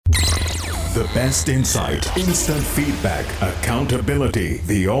The best insight, instant feedback, accountability.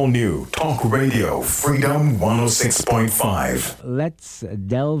 The all-new Talk Radio Freedom 106.5. Let's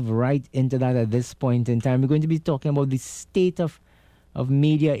delve right into that at this point in time. We're going to be talking about the state of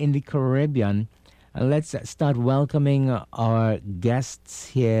media in the Caribbean. And let's start welcoming our guests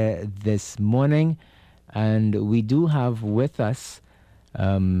here this morning. And we do have with us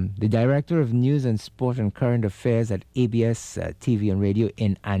the Director of News and Sport and Current Affairs at ABS TV and Radio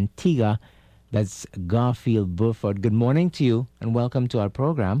in Antigua. That's Garfield Burford. Good morning to you and welcome to our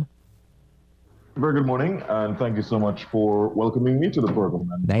program. Very good morning, and thank you so much for welcoming me to the program.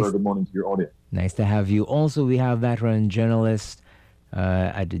 And very good morning to your audience. Nice to have you. Also, we have veteran journalist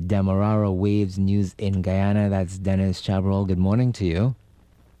at Demerara Waves News in Guyana. That's Dennis Chabrol. Good morning to you.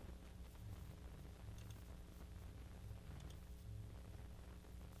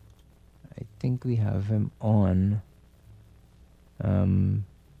 I think we have him on.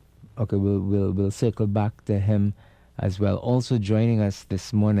 Okay, we'll circle back to him as well. Also joining us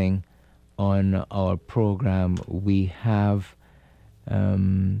this morning on our program, we have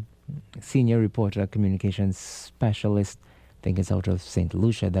senior reporter, communications specialist, I think it's out of St.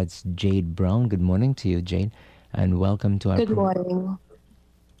 Lucia, that's Jade Brown. Good morning to you, Jade, and welcome to our Good morning.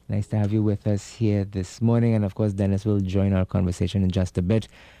 Nice to have you with us here this morning, and of course Dennis will join our conversation in just a bit.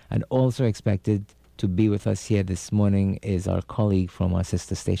 And also expected to be with us here this morning is our colleague from our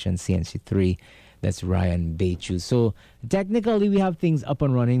sister station, CNC3, that's Ryan Bechu. So technically we have things up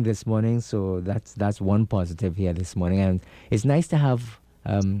and running this morning, so that's one positive here this morning. And it's nice to have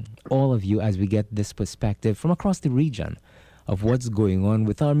all of you as we get this perspective from across the region of what's going on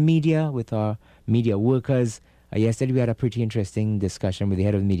with our media workers. Yesterday we had a pretty interesting discussion with the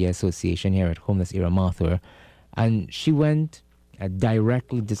head of the Media Association here at Homeless Era Mathur, and she went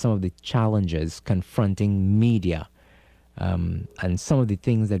directly to some of the challenges confronting media and some of the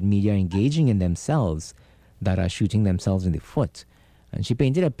things that media are engaging in themselves that are shooting themselves in the foot. And she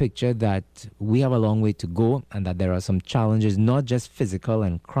painted a picture that we have a long way to go and that there are some challenges, not just physical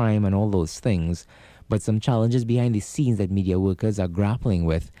and crime and all those things, but some challenges behind the scenes that media workers are grappling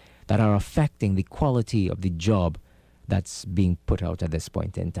with that are affecting the quality of the job that's being put out at this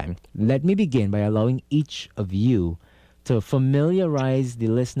point in time. Let me begin by allowing each of you to familiarize the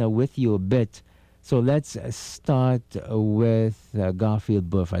listener with you a bit. So let's start with Garfield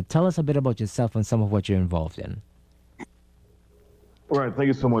Burford. Tell us a bit about yourself and some of what you're involved in. All right, thank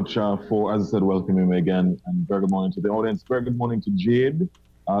you so much for, as I said, welcoming me again, and very good morning to the audience. Very good morning to Jade.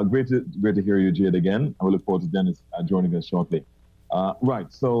 Great to hear you, Jade, again. I will look forward to Dennis joining us shortly. Right,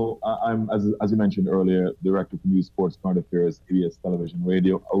 so I'm, as you mentioned earlier, Director for News, Sports, Current Affairs, ABS Television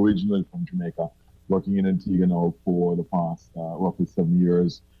Radio, originally from Jamaica, working in Antigua now for the past roughly 7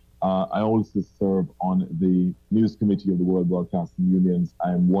 years. I also serve on the News Committee of the World Broadcasting Unions.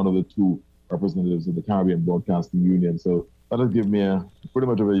 I am one of the two representatives of the Caribbean Broadcasting Union. So that'll give me pretty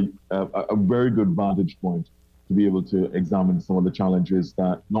much a very good vantage point to be able to examine some of the challenges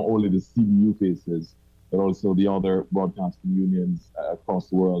that not only the CBU faces, but also the other broadcasting unions across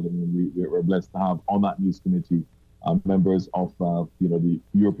the world. I mean, we're blessed to have on that News Committee members of the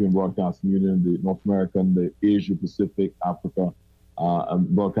European Broadcasting Union, the North American, the Asia Pacific, Africa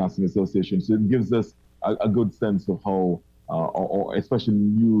Broadcasting Association. So it gives us a good sense of how, or especially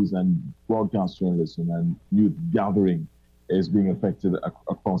news and broadcast journalism and news gathering is being affected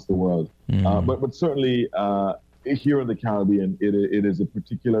across the world. But certainly here in the Caribbean, it is a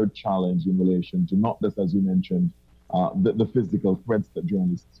particular challenge in relation to not just, as you mentioned, the physical threats that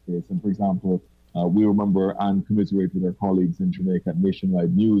journalists face. And for example, we remember and commiserate with our colleagues in Jamaica at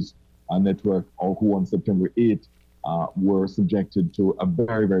Nationwide News Network, who on September 8th were subjected to a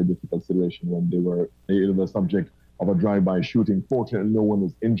very, very difficult situation when they were the subject of a drive-by shooting. Fortunately, no one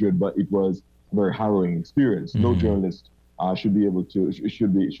was injured, but it was a very harrowing experience. No journalist should be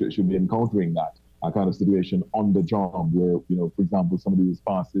encountering that kind of situation on the job, where for example, somebody who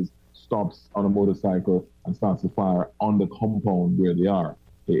passes, stops on a motorcycle and starts to fire on the compound where they are.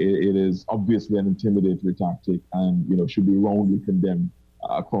 It is obviously an intimidatory tactic, and should be roundly condemned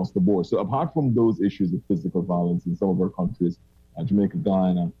across the board. So apart from those issues of physical violence in some of our countries, Jamaica,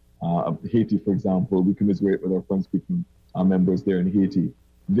 Guyana, Haiti, for example, we commiserate with our French-speaking members there in Haiti.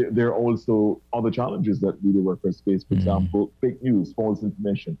 There are also other challenges that media workers face. For example, fake news, false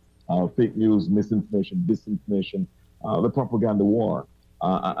information, fake news, misinformation, disinformation, the propaganda war.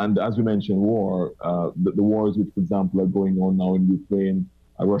 And as we mentioned, war, the wars which, for example, are going on now in Ukraine,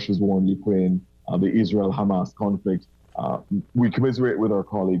 Russia's war in Ukraine, the Israel-Hamas conflict. We commiserate with our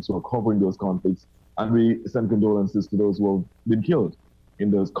colleagues who are covering those conflicts, and we send condolences to those who have been killed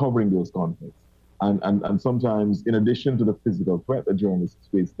in those covering those conflicts. And sometimes, in addition to the physical threat that journalists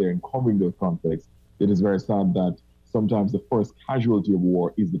face there in covering those conflicts, it is very sad that sometimes the first casualty of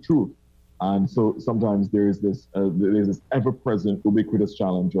war is the truth. And so sometimes there's this ever-present, ubiquitous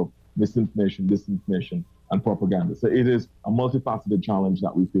challenge of disinformation, and propaganda. So it is a multifaceted challenge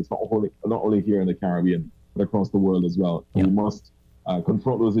that we face, not only here in the Caribbean, but across the world as well. Yeah. We must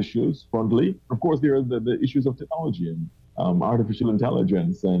confront those issues frontally. Of course, there are the issues of technology and artificial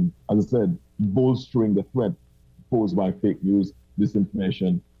intelligence, and as I said, bolstering the threat posed by fake news,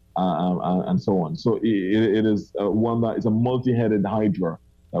 disinformation, and so on. So it is one that is a multi-headed hydra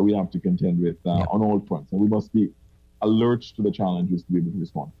that we have to contend with on all fronts, and we must be alert to the challenges to be able to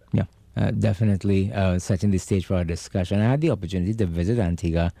respond. Yeah. Definitely setting the stage for our discussion. I had the opportunity to visit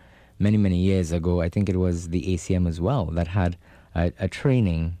Antigua many years ago. I think it was the ACM as well that had a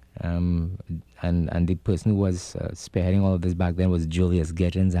training, and the person who was spearheading all of this back then was Julius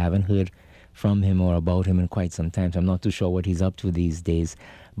Gittins. I haven't heard from him or about him in quite some time, so I'm not too sure what he's up to these days.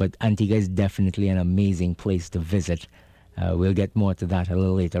 But Antigua is definitely an amazing place to visit. We'll get more to that a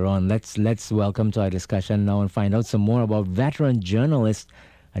little later on. Let's welcome to our discussion now and find out some more about veteran journalist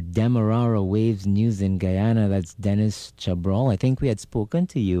at Demerara Waves News in Guyana. That's Dennis Chabrol. I think we had spoken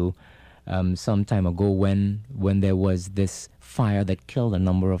to you some time ago when there was this fire that killed a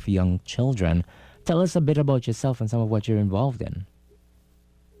number of young children. Tell us a bit about yourself and some of what you're involved in.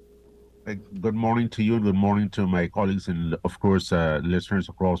 Good morning to you and good morning to my colleagues and, of course, listeners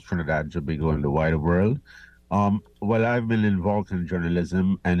across Trinidad, Tobago, and the wider world. Well, I've been involved in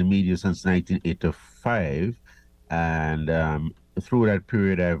journalism and the media since 1985, and through that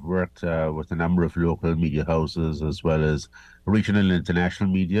period, I've worked with a number of local media houses as well as regional and international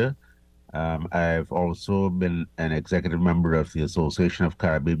media. I've also been an executive member of the Association of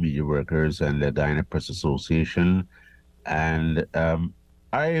Caribbean Media Workers and the Guyana Press Association. And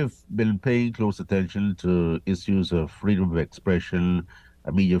I've been paying close attention to issues of freedom of expression,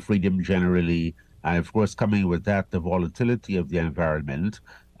 media freedom generally, and of course, coming with that, the volatility of the environment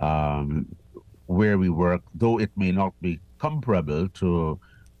where we work, though it may not be comparable to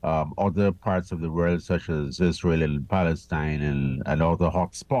other parts of the world, such as Israel and Palestine and other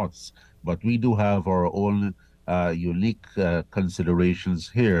hot spots. But we do have our own unique considerations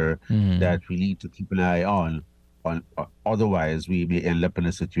here that we need to keep an eye on. Otherwise, we may end up in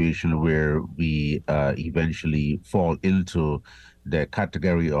a situation where we eventually fall into the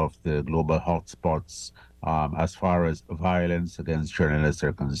category of the global hotspots as far as violence against journalists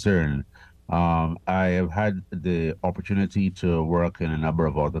are concerned. I have had the opportunity to work in a number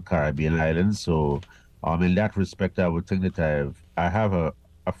of other Caribbean islands, so in that respect, I would think that I have a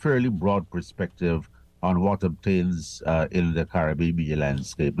fairly broad perspective on what obtains in the Caribbean media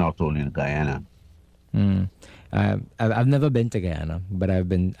landscape, not only in Guyana. I've never been to Guyana, but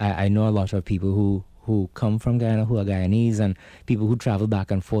I know a lot of people who come from Guyana, who are Guyanese, and people who travel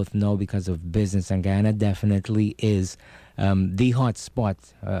back and forth now because of business. And Guyana definitely is the hot spot,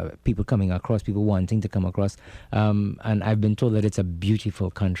 people coming across, people wanting to come across. And I've been told that it's a beautiful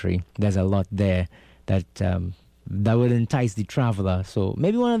country. There's a lot there that would entice the traveler. So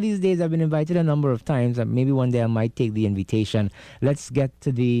maybe one of these days, I've been invited a number of times, and maybe one day I might take the invitation. Let's get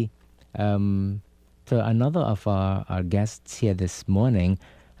to to another of our guests here this morning.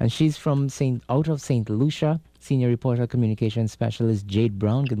 And she's from out of St. Lucia, Senior Reporter Communications Specialist Jade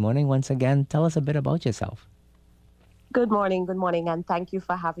Brown. Good morning once again. Tell us a bit about yourself. Good morning, and thank you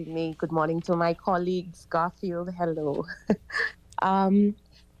for having me. Good morning to my colleagues. Garfield, hello.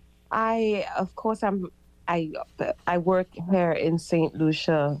 I work here in St.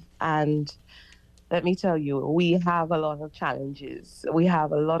 Lucia, and let me tell you, we have a lot of challenges. We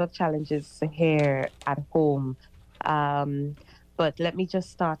have a lot of challenges here at home. But let me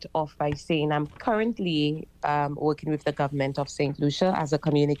just start off by saying I'm currently working with the government of St. Lucia as a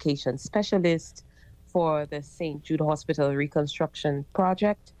communications specialist for the St. Jude Hospital Reconstruction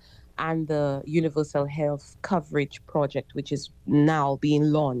Project and the Universal Health Coverage Project, which is now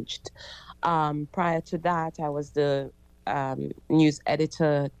being launched. Prior to that, I was the news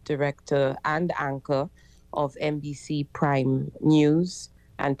editor, director, and anchor of NBC Prime News.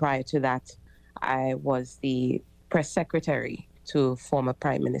 And prior to that, I was the press secretary to former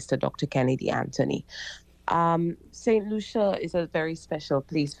Prime Minister Dr. Kennedy Anthony. St. Lucia is a very special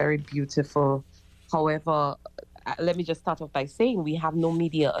place, very beautiful. However, let me just start off by saying we have no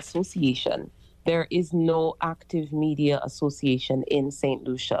media association. There is no active media association in St.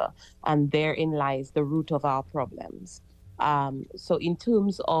 Lucia, and therein lies the root of our problems. So in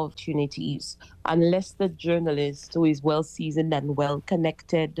terms of opportunities, unless the journalist who is well seasoned and well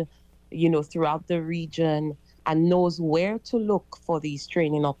connected, throughout the region and knows where to look for these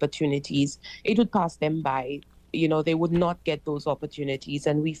training opportunities, it would pass them by. They would not get those opportunities.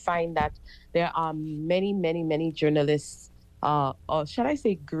 And we find that there are many, many, many journalists, or shall I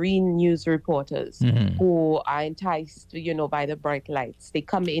say green news reporters, who are enticed, by the bright lights. They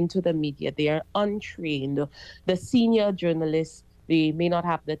come into the media, they are untrained. The senior journalists, they may not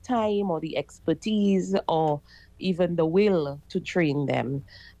have the time or the expertise or even the will to train them.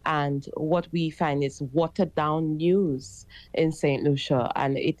 And what we find is watered down news in St. Lucia.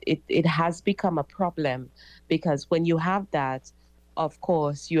 And it has become a problem, because when you have that, of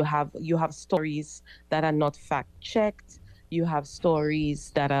course, you have stories that are not fact checked. You have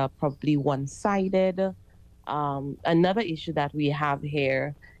stories that are probably one-sided. Another issue that we have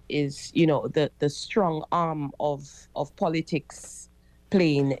here is, the strong arm of politics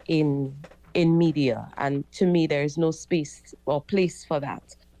playing in media. And to me, there is no space or place for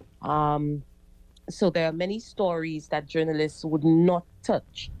that. So there are many stories that journalists would not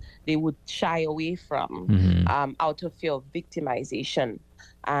touch. They would shy away from out of fear of victimization.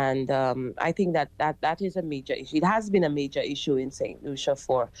 And I think that is a major issue. It has been a major issue in St. Lucia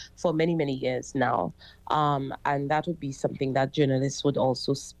for many, many years now. And that would be something that journalists would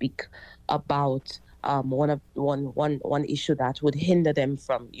also speak about. One issue that would hinder them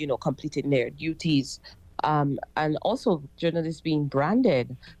from, completing their duties. And also journalists being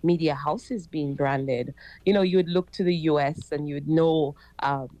branded, media houses being branded. You would look to the US and you would know,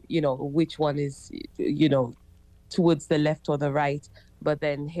 which one is, towards the left or the right. But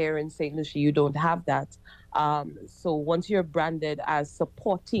then here in St. Lucia, you don't have that. So once you're branded as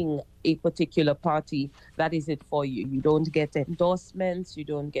supporting a particular party, that is it for you. You don't get endorsements, you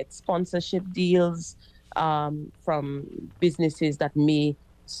don't get sponsorship deals from businesses that may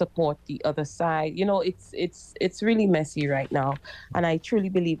support the other side. It's really messy right now. And I truly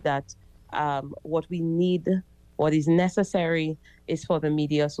believe that what we need, what is necessary, is for the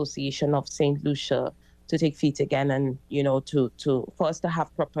Media Association of St. Lucia to take feet again, and for us to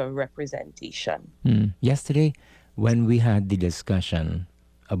have proper representation. Yesterday, when we had the discussion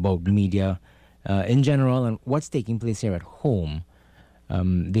about media in general and what's taking place here at home,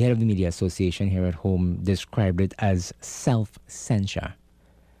 the head of the Media Association here at home described it as self-censure.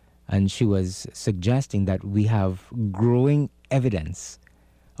 And she was suggesting that we have growing evidence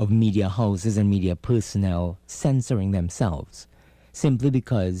of media houses and media personnel censoring themselves simply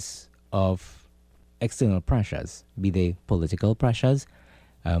because of external pressures, be they political pressures,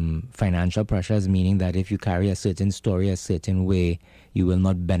 financial pressures, meaning that if you carry a certain story a certain way, you will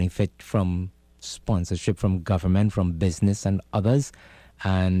not benefit from sponsorship from government, from business and others,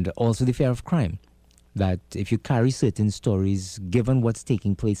 and also the fear of crime. That if you carry certain stories, given what's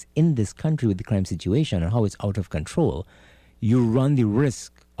taking place in this country with the crime situation and how it's out of control, you run the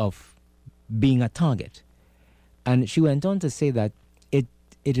risk of being a target. And she went on to say that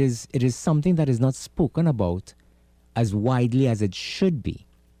it is something that is not spoken about as widely as it should be,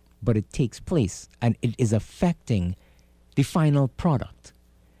 but it takes place and it is affecting the final product.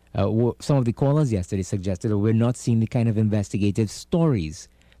 Some of the callers yesterday suggested that we're not seeing the kind of investigative stories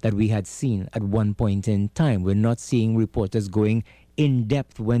that we had seen at one point in time. We're not seeing reporters going in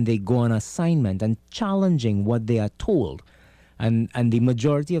depth when they go on assignment and challenging what they are told. And the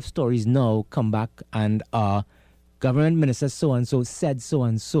majority of stories now come back and are government minister so-and-so said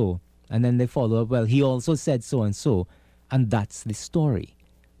so-and-so. And then they follow up, well, he also said so-and-so. And that's the story.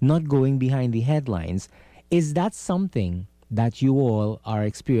 Not going behind the headlines. Is that something that you all are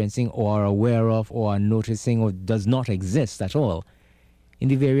experiencing or are aware of or are noticing or does not exist at all in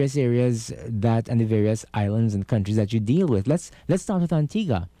the various areas that and the various islands and countries that you deal with? Let's start with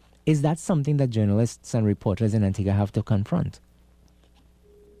Antigua. Is that something that journalists and reporters in Antigua have to confront?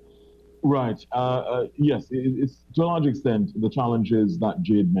 Right. Yes, it's to a large extent the challenges that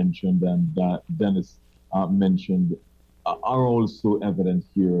Jade mentioned and that Dennis mentioned are also evident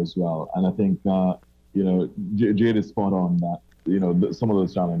here as well. And I think Jade is spot on that some of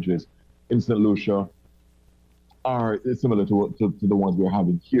those challenges in St. Lucia are similar to the ones we're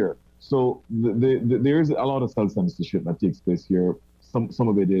having here. So there is a lot of self-censorship that takes place here. Some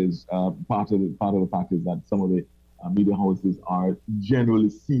of it is part of the fact is that some of the media houses are generally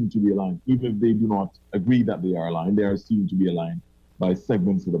seen to be aligned, even if they do not agree that they are aligned. They are seen to be aligned by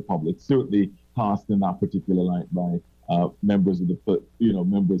segments of the public, certainly cast in that particular light by members of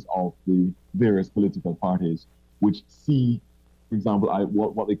the various political parties, which see, for example,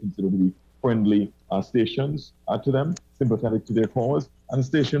 what they consider to be friendly stations to them, sympathetic to their cause, and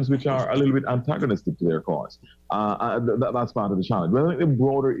stations which are a little bit antagonistic to their cause. That's part of the challenge. But I think the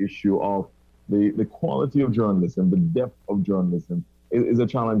broader issue of the quality of journalism, the depth of journalism is a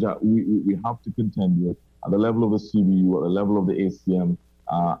challenge that we have to contend with at the level of the CBU, at the level of the ACM,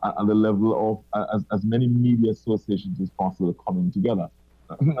 at the level of as many media associations as possible coming together.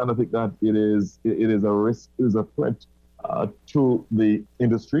 And I think that it is a risk, it is a threat to the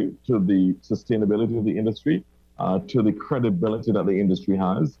industry, to the sustainability of the industry, to the credibility that the industry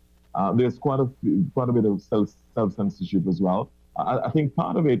has. There's quite a bit of self-censorship as well. I think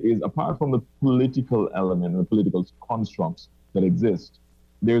part of it is, apart from the political element, the political constructs that exist,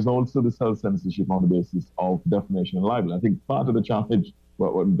 there's also the self-censorship on the basis of defamation and libel. I think part of the challenge,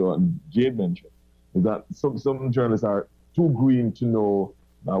 what Jade mentioned, is that some journalists are too green to know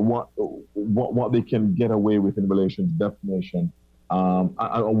what they can get away with in relation to defamation, and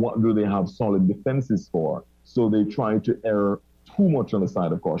what do they have solid defenses for. So they try to err too much on the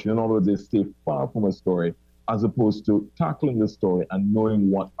side of caution. In other words, they stay far from a story as opposed to tackling the story and knowing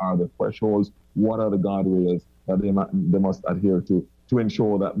what are the thresholds, what are the guardrails that they must adhere to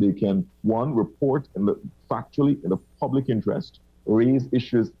ensure that they can, one, report factually in the public interest, raise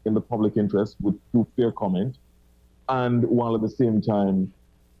issues in the public interest through fair comment, and while at the same time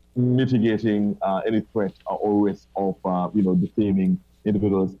mitigating any threat or risk of defaming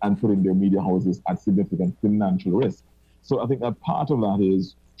individuals and putting their media houses at significant financial risk. So I think that part of that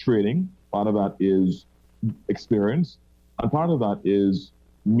is training, part of that is experience, and part of that is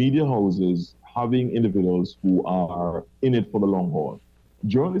media houses having individuals who are in it for the long haul.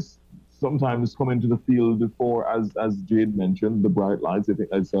 Journalists sometimes come into the field for, as Jade mentioned, the bright lights. I think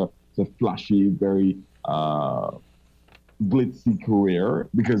it's a flashy, very glitzy career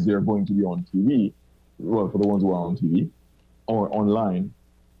because they're going to be on TV, well, for the ones who are on TV or online,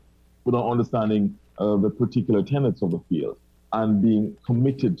 without understanding the particular tenets of the field and being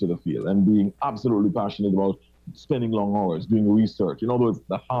committed to the field and being absolutely passionate about spending long hours doing research. In other words,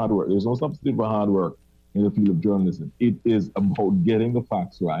 the hard work. There's no substitute for hard work in the field of journalism. It is about getting the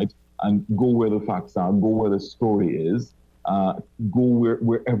facts right and go where the facts are, go where the story is, go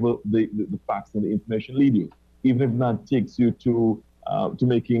wherever the facts and the information lead you. Even if that takes you to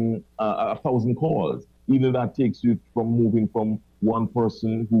making 1,000 calls, even if that takes you from moving from one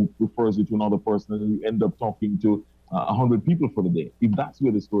person who refers you to another person and you end up talking to 100 people for the day, if that's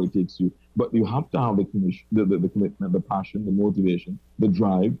where the story takes you. But you have to have the commitment, the passion, the motivation, the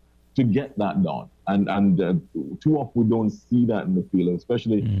drive to get that done. And too often we don't see that in the field,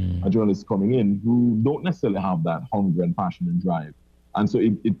 especially journalists coming in who don't necessarily have that hunger and passion and drive. And so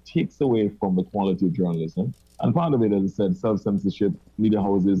it takes away from the quality of journalism. And part of it, as I said, self-censorship, media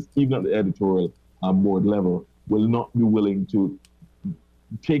houses, even at the editorial board level, will not be willing to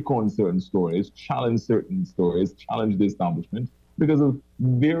take on certain stories, challenge certain stories, challenge the establishment because of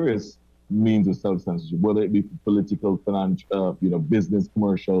various means of self-censorship, whether it be political, financial, business,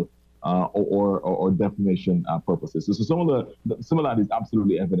 commercial, or defamation purposes. So some of that is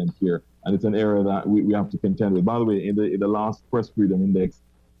absolutely evident here, and it's an area that we have to contend with. By the way, in the last Press Freedom Index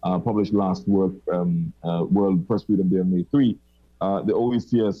published last World Press Freedom Day on May 3, the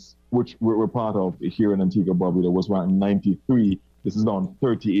OECS, which we're part of here in Antigua Barbuda, was ranked 93. This is on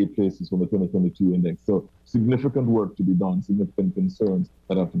 38 places from the 2022 index. So significant work to be done, significant concerns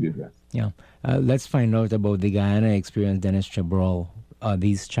that have to be addressed. Yeah. Let's find out about the Guyana experience, Dennis Chabrol. Are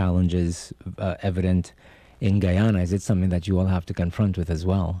these challenges evident in Guyana? Is it something that you all have to confront with as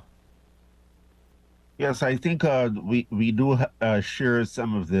well? Yes, I think we do share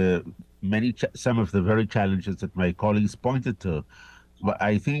some of the very challenges that my colleagues pointed to. But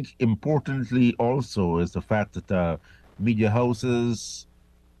I think importantly also is the fact that media houses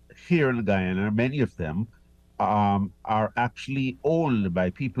here in Guyana, many of them, are actually owned by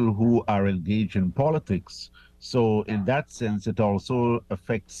people who are engaged in politics. So in that sense, it also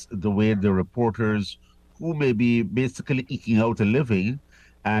affects the way the reporters who may be basically eking out a living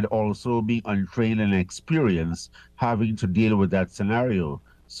and also being untrained and inexperienced having to deal with that scenario.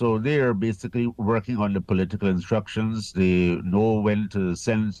 So they are basically working on the political instructions. They know when to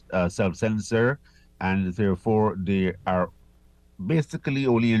self-censor, and therefore they are basically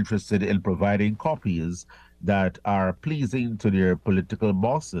only interested in providing copies that are pleasing to their political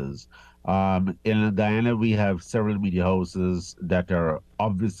bosses. In Guyana, we have several media houses that are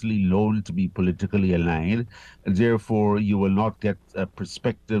obviously known to be politically aligned. Therefore, you will not get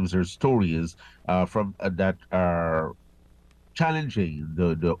perspectives or stories from that are challenging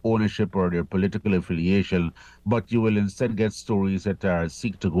the ownership or their political affiliation, but you will instead get stories that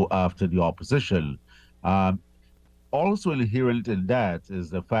seek to go after the opposition. Also inherent in that is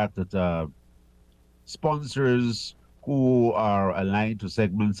the fact that sponsors who are aligned to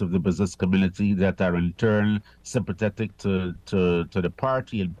segments of the business community that are in turn sympathetic to the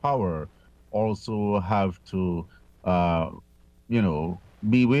party in power also have to,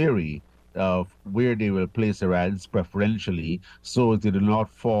 be wary of where they will place their ads preferentially, so they do not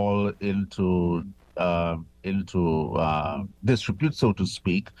fall into disrepute, so to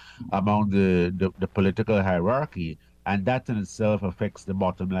speak, among the political hierarchy, and that in itself affects the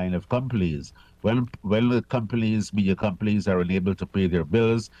bottom line of companies. When the companies, media companies, are unable to pay their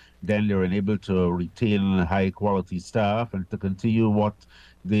bills, then they're unable to retain high quality staff and to continue what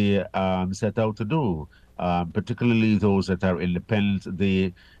they set out to do. Particularly those that are independent,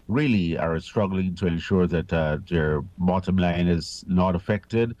 they really are struggling to ensure that their bottom line is not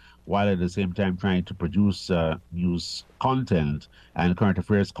affected, while at the same time trying to produce news content and current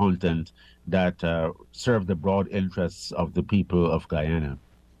affairs content that serve the broad interests of the people of Guyana.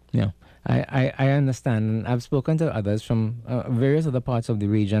 Yeah, I understand. And I've spoken to others from various other parts of the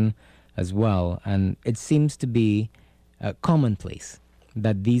region as well, and it seems to be commonplace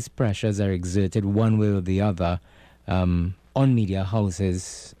that these pressures are exerted one way or the other on media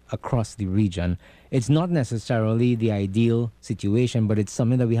houses across the region. It's not necessarily the ideal situation, but it's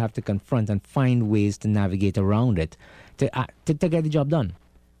something that we have to confront and find ways to navigate around it to get the job done.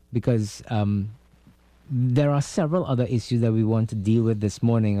 Because there are several other issues that we want to deal with this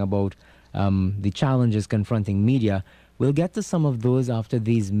morning about the challenges confronting media. We'll get to some of those after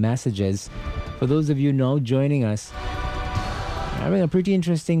these messages. For those of you now joining us, having a pretty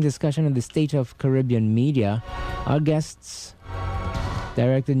interesting discussion on the state of Caribbean media. Our guests,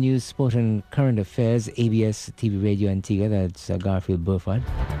 Director News, Sport and Current Affairs, ABS TV Radio Antigua, that's Garfield Burford.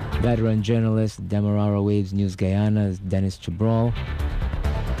 Veteran journalist, Demerara Waves News Guyana, Dennis Chabral.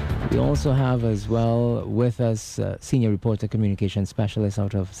 We also have as well with us Senior Reporter Communication Specialist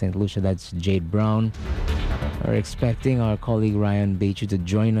out of St. Lucia, that's Jade Brown. We're expecting our colleague Ryan Bechu to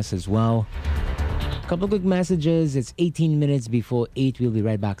join us as well. Couple quick messages. It's 18 minutes before 8. We'll be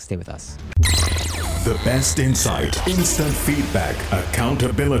right back. Stay with us. The best insight, instant feedback,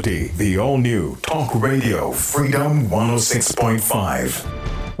 accountability. The all-new Talk Radio Freedom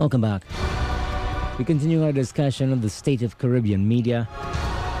 106.5. Welcome back. We continue our discussion on the state of Caribbean media.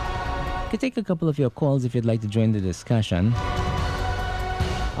 You can take a couple of your calls if you'd like to join the discussion.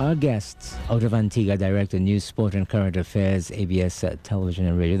 Our guests out of Antigua, Director News, Sport and Current Affairs, ABS Television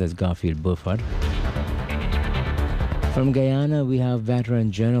and Radio, that's Garfield Burford. From Guyana, we have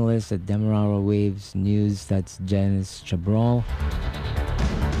veteran journalist at Demerara Waves News, that's Dennis Chabral.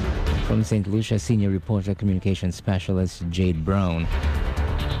 From St. Lucia, Senior Reporter Communication Specialist, Jade Brown.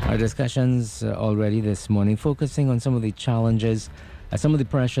 Our discussions already this morning focusing on some of the challenges, some of the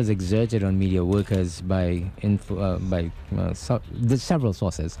pressures exerted on media workers by several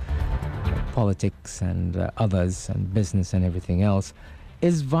sources, politics and others, and business and everything else.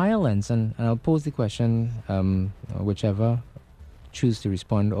 Is violence, and I'll pose the question, whichever choose to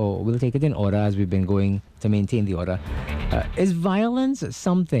respond, or we'll take it in order as we've been going to maintain the order. Is violence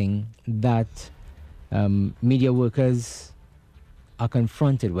something that media workers are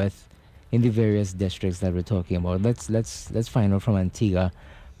confronted with in the various districts that we're talking about? Let's find out from Antigua.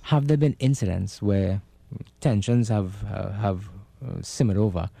 Have there been incidents where tensions have simmered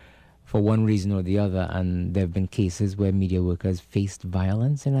over for one reason or the other, and there have been cases where media workers faced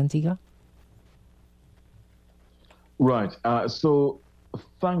violence in Antigua? Right. So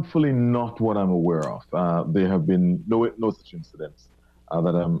thankfully not what I'm aware of. There have been no such incidents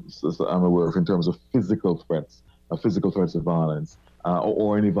that I'm aware of in terms of physical threats of violence,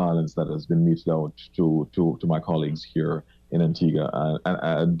 or any violence that has been meted out to my colleagues here in Antigua. And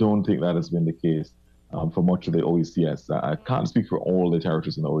I don't think that has been the case for much of the OECS. I can't speak for all the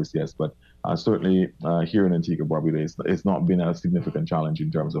territories in the OECS, but certainly here in Antigua Barbuda, it's not been a significant challenge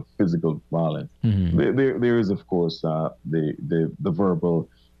in terms of physical violence. Mm-hmm. There is, of course, the verbal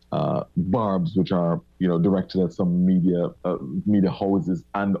barbs, which are directed at some media houses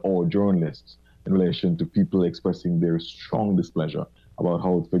and or journalists in relation to people expressing their strong displeasure about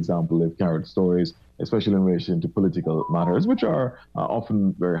how, for example, they've carried stories, especially in relation to political matters, which are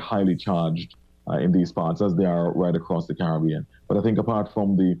often very highly charged in these parts, as they are right across the Caribbean. But I think apart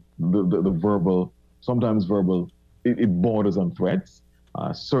from the verbal, sometimes verbal, it borders on threats.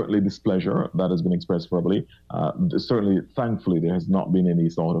 Certainly displeasure that has been expressed verbally. Certainly, thankfully, there has not been any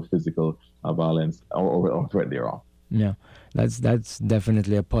sort of physical violence or threat thereof. Yeah, that's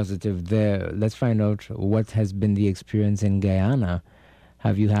definitely a positive there. Let's find out what has been the experience in Guyana.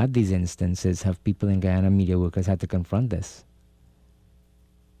 Have you had these instances? Have people in Guyana, media workers, had to confront this?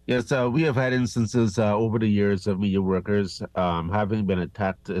 Yes, we have had instances over the years of media workers having been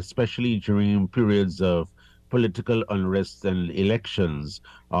attacked, especially during periods of political unrest and elections.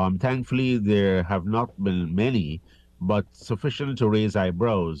 Thankfully, there have not been many, but sufficient to raise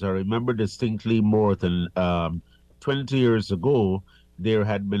eyebrows. I remember distinctly more than 20 years ago, there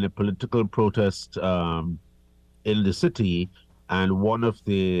had been a political protest in the city, and one of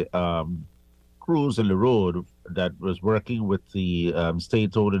the crews on the road that was working with the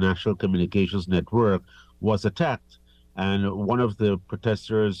state-owned National Communications Network was attacked. And one of the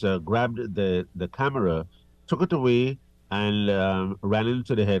protesters grabbed the camera, took it away, and ran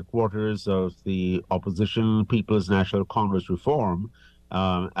into the headquarters of the opposition People's National Congress Reform.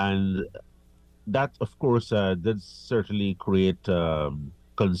 And that, of course, did certainly create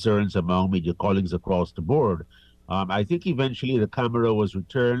concerns among media colleagues across the board. I think eventually the camera was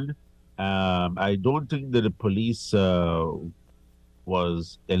returned. I don't think that the police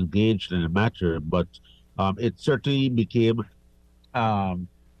was engaged in the matter, but it certainly became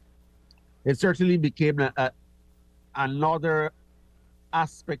another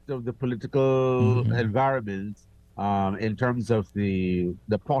aspect of the political environment in terms of the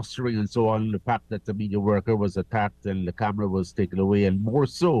posturing and so on. The fact that the media worker was attacked and the camera was taken away, and more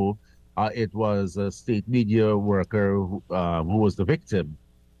so, it was a state media worker who was the victim.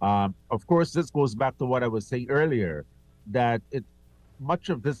 Of course, this goes back to what I was saying earlier, that much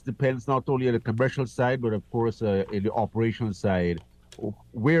of this depends not only on the commercial side, but of course in the operational side,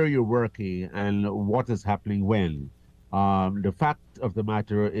 where you're working and what is happening when. The fact of the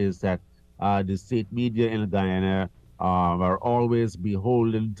matter is that the state media in Guyana are always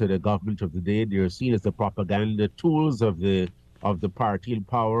beholden to the government of the day. They're seen as the propaganda tools of the party in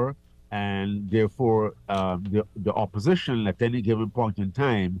power, and therefore the opposition at any given point in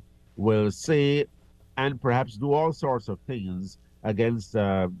time will say and perhaps do all sorts of things against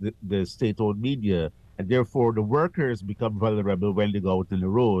the state-owned media, and therefore the workers become vulnerable when they go out on the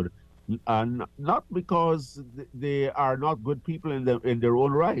road, not because they are not good people in their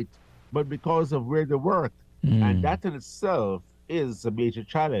own right, but because of where they work. And that in itself is a major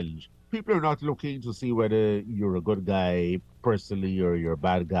challenge. People are not looking to see whether you're a good guy personally or you're a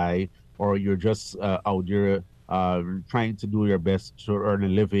bad guy, or you're just out there trying to do your best to earn a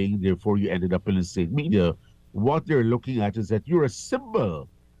living, therefore you ended up in the state media. What they're looking at is that you're a symbol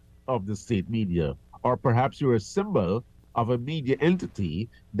of the state media, or perhaps you're a symbol of a media entity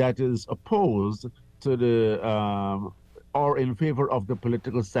that is opposed to the or in favor of the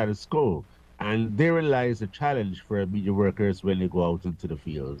political status quo. And therein lies the challenge for media workers when they go out into the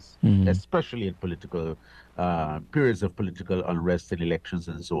fields, especially in political periods of political unrest and elections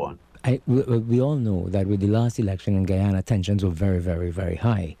and so on. We all know that with the last election in Guyana, tensions were very, very, very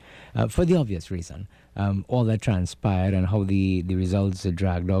high for the obvious reason. All that transpired and how the results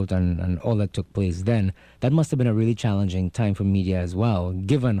dragged out and all that took place then, that must have been a really challenging time for media as well,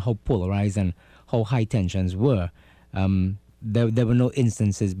 given how polarized and how high tensions were. There were no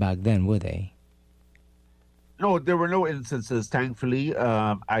instances back then, were they? No, there were no instances, thankfully.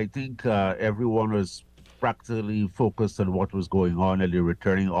 I think everyone was practically focused on what was going on at the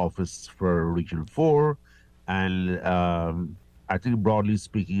returning office for Region 4. And I think broadly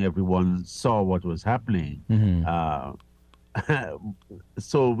speaking, everyone saw what was happening.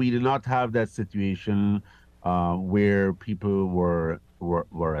 So we did not have that situation where people were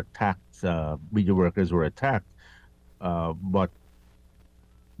attacked, media workers were attacked. But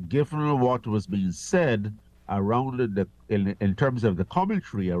given what was being said around in terms of the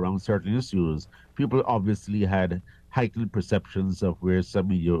commentary around certain issues, people obviously had heightened perceptions of where some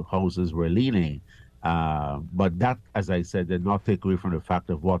media houses were leaning. But that, as I said, did not take away from the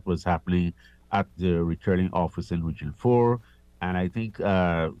fact of what was happening at the returning office in Region 4. And I think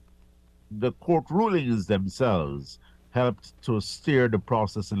the court rulings themselves helped to steer the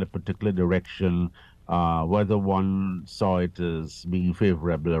process in a particular direction, whether one saw it as being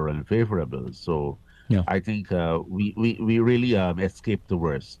favorable or unfavorable. So yeah. I think we really escaped the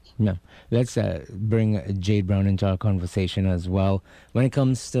worst. Yeah. Let's bring Jade Brown into our conversation as well. When it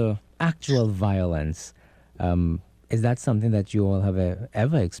comes to actual violence, is that something that you all have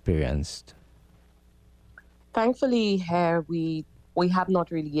ever experienced? Thankfully, here we have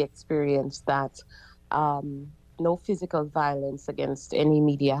not really experienced that. No physical violence against any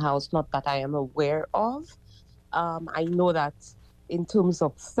media house, not that I am aware of. I know that in terms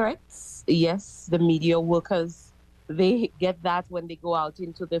of threats, yes, the media workers, they get that when they go out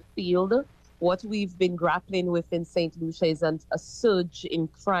into the field. What we've been grappling with in St. Lucia is a surge in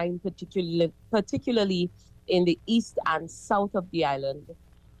crime, particularly in the east and south of the island.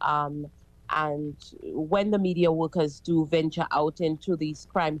 And when the media workers do venture out into these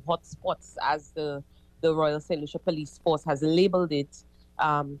crime hotspots, as the Royal St. Lucia Police Force has labeled it,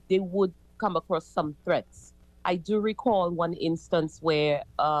 they would come across some threats. I do recall one instance where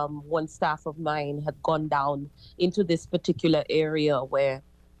one staff of mine had gone down into this particular area where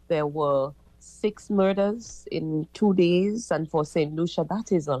there were 6 murders in 2 days, and for St. Lucia,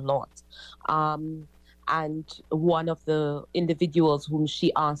 that is a lot. And one of the individuals whom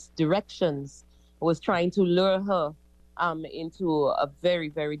she asked directions was trying to lure her into a very,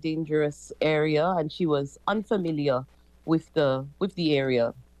 very dangerous area, and she was unfamiliar with the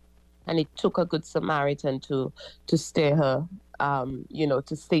area, and it took a good Samaritan to steer her,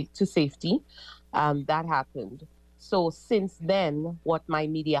 to safety. That happened. So since then, what my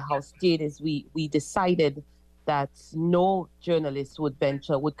media house did is we decided that no journalist would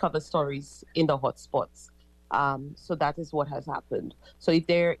cover stories in the hotspots. So that is what has happened. So if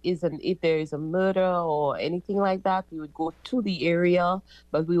there is a murder or anything like that, we would go to the area,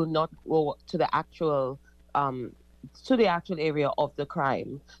 but we would not go to the actual area of the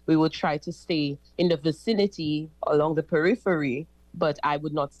crime. We would try to stay in the vicinity along the periphery, but I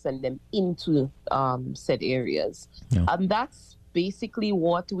would not send them into said areas. No. That's basically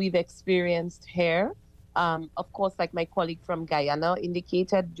what we've experienced here. Of course, like my colleague from Guyana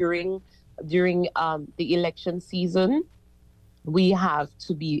indicated, during the election season, we have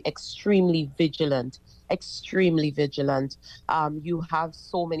to be extremely vigilant. You have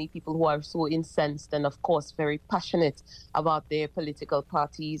so many people who are so incensed and, of course, very passionate about their political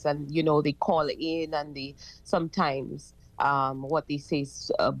parties, and they call in, and they sometimes what they say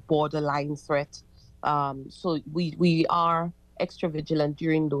is a borderline threat. So we are extra vigilant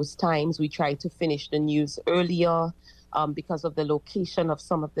during those times. We try to finish the news earlier because of the location of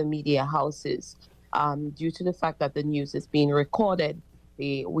some of the media houses. Due to the fact that the news is being recorded,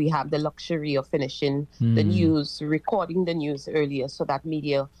 we have the luxury of finishing the news, recording the news earlier, so that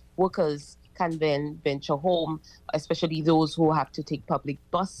media workers can then venture home, especially those who have to take public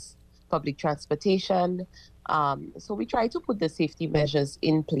transportation. So we try to put the safety measures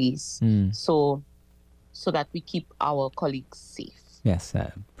in place so that we keep our colleagues safe. Yes,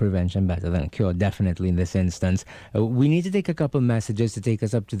 prevention better than cure, definitely in this instance. We need to take a couple messages to take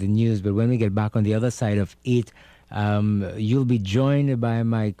us up to the news, but when we get back on the other side of 8, you'll be joined by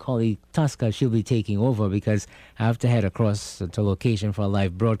my colleague Tosca. She'll be taking over because I have to head across to location for a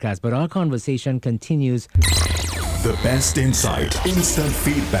live broadcast. But our conversation continues. The best insight, instant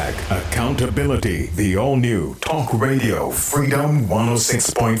feedback, accountability. The all-new Talk Radio Freedom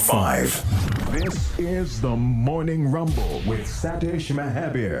 106.5. This is the Morning Rumble with Satish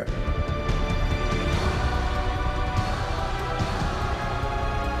Mahabir.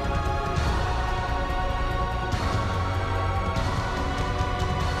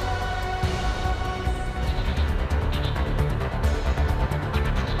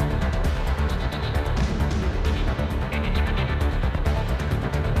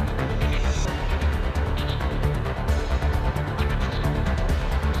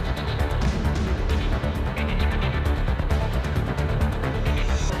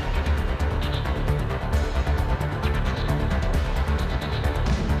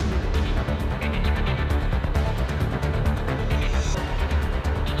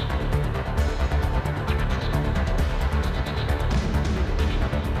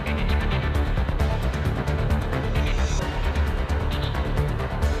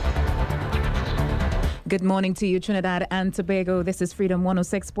 Good morning to you, Trinidad and Tobago. This is Freedom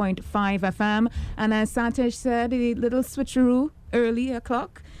 106.5 FM. And as Satish said, a little switcheroo early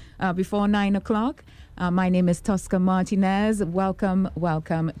o'clock, before 9 o'clock. My name is Tosca Martinez. Welcome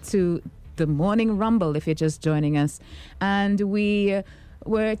to the Morning Rumble, if you're just joining us. And we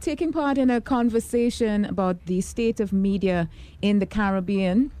were taking part in a conversation about the state of media in the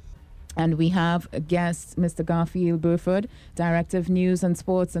Caribbean. And we have a guest, Mr. Garfield Burford, Director of News and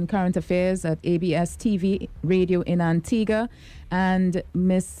Sports and Current Affairs at ABS TV Radio in Antigua, and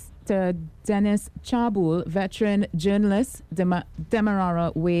Mr. Dennis Chabul, veteran journalist,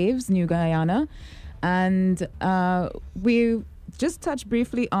 Demerara Waves, New Guyana. And we just touched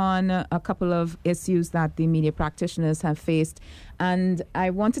briefly on a couple of issues that the media practitioners have faced. And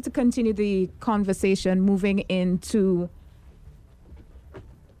I wanted to continue the conversation moving into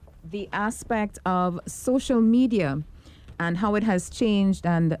the aspect of social media and how it has changed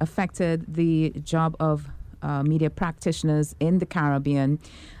and affected the job of media practitioners in the Caribbean.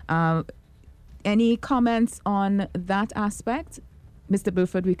 Any comments on that aspect? Mr.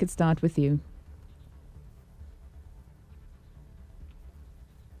 Burford, we could start with you.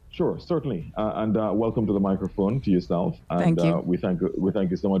 Sure, certainly. And welcome to the microphone to yourself. And thank you. We thank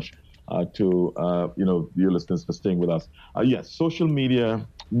you so much to your listeners for staying with us. Yes, social media,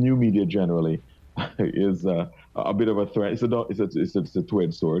 new media generally, is a bit of a threat. It's a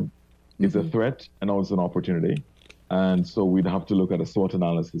two-edged sword. It's a threat and also an opportunity. And so we'd have to look at a SWOT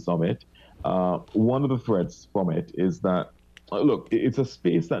analysis of it. One of the threats from it is that look, it's a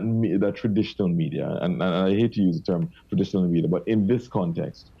space that traditional media, and I hate to use the term traditional media, but in this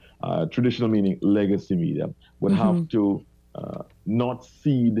context, traditional meaning legacy media, would have to not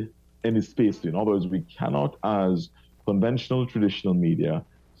cede any space to. In other words, we cannot, as conventional traditional media,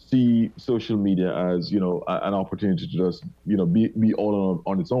 see social media as an opportunity to just be all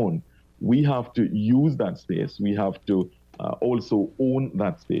on its own. We have to use that space. We have to also own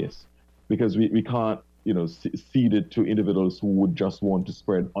that space, because we can't cede it to individuals who would just want to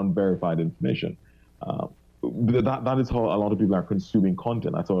spread unverified information. That is how a lot of people are consuming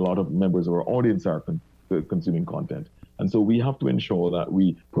content. That's how a lot of members of our audience are consuming content. And so we have to ensure that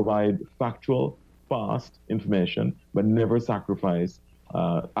we provide factual, fast information, but never sacrifice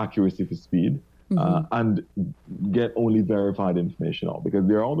accuracy for speed, and get only verified information out. Because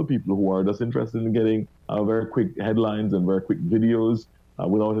there are other people who are just interested in getting very quick headlines and very quick videos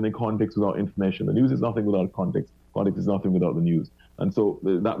without any context, without information. The news is nothing without context. Context is nothing without the news. And so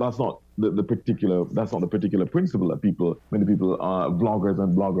that's not the particular principle that many people, vloggers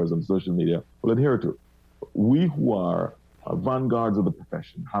and bloggers on social media, will adhere to. We who are vanguards of the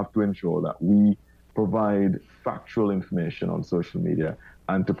profession have to ensure that we provide factual information on social media,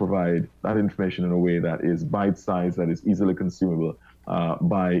 and to provide that information in a way that is bite-sized, that is easily consumable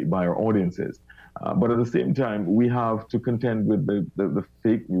by our audiences. But at the same time, we have to contend with the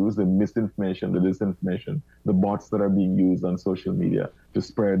fake news, the misinformation, the disinformation, the bots that are being used on social media to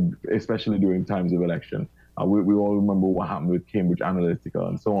spread, especially during times of election. We all remember what happened with Cambridge Analytica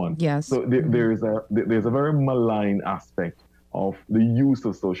and so on. Yes. So there's a very malign aspect of the use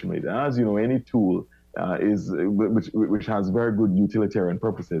of social media. As you know, any tool which has very good utilitarian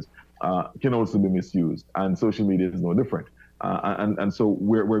purposes can also be misused, and social media is no different. And so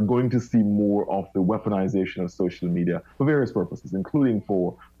we're going to see more of the weaponization of social media for various purposes, including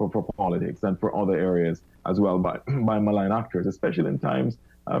for politics and for other areas as well by malign actors, especially in times,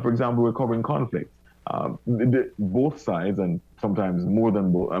 for example, we're covering conflicts. Both sides, and sometimes more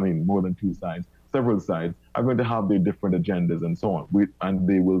than two sides, several sides, are going to have their different agendas and so on. And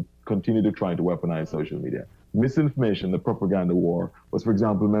they will continue to try to weaponize social media. Misinformation, the propaganda war, was, for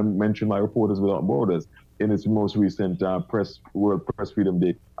example, mentioned by Reporters Without Borders in its most recent World Press Freedom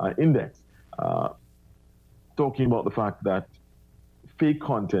Day Index, talking about the fact that fake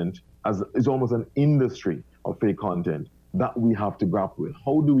content is almost an industry of fake content that we have to grapple with.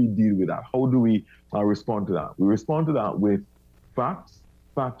 How do we deal with that? How do we respond to that? We respond to that with facts.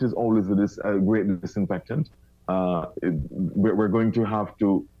 Fact is always a great disinfectant. We're going to have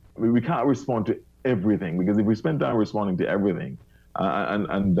to. We can't respond to everything, because if we spend time responding to everything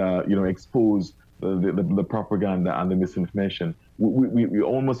and expose the propaganda and the misinformation, we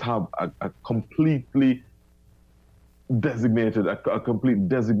almost have a complete designated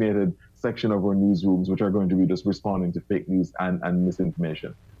section of our newsrooms which are going to be just responding to fake news and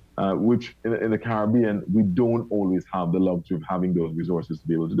misinformation, which in the Caribbean, we don't always have the luxury of having those resources to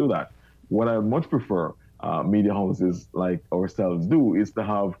be able to do that. What I much prefer media houses like ourselves do is to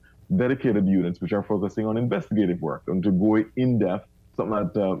have dedicated units which are focusing on investigative work and to go in depth,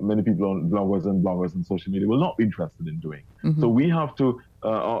 something that many people on bloggers and social media will not be interested in doing. So we have to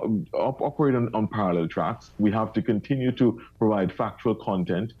operate on parallel tracks. We have to continue to provide factual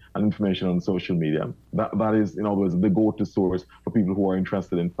content and information on social media. That is, in other words, the go-to source for people who are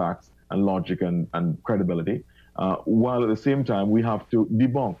interested in facts and logic and credibility. While at the same time, we have to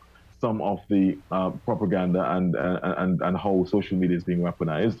debunk some of the propaganda and how social media is being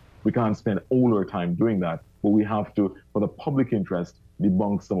weaponized. We can't spend all our time doing that, but we have to, for the public interest,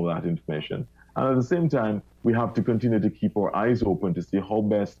 debunk some of that information. And at the same time, we have to continue to keep our eyes open to see how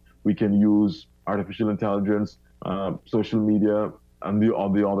best we can use artificial intelligence, social media, and all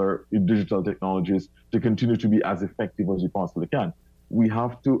the other digital technologies to continue to be as effective as we possibly can. We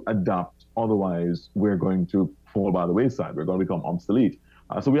have to adapt, otherwise we're going to fall by the wayside. We're going to become obsolete.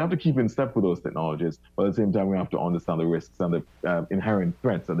 So we have to keep in step with those technologies, but at the same time, we have to understand the risks and the inherent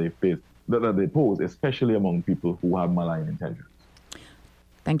threats that they face, that they pose, especially among people who have malign intentions.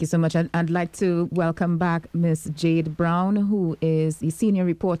 Thank you so much. I'd like to welcome back Ms. Jade Brown, who is the senior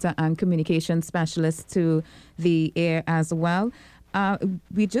reporter and communication specialist, to the air as well.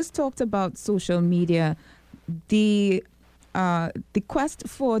 We just talked about social media, the quest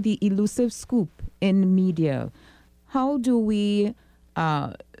for the elusive scoop in media. How do we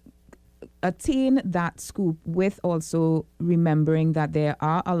attain that scoop with also remembering that there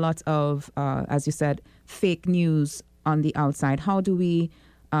are a lot of, as you said, fake news on the outside? How do we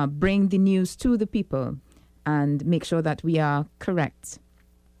bring the news to the people and make sure that we are correct?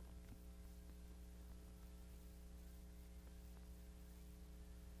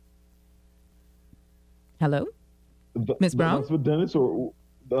 Hello? Ms. Brown? That's with Dennis, or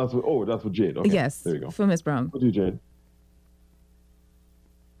that's with Jade. Okay. Yes, there you go. for Ms. Brown. What do you, Jade?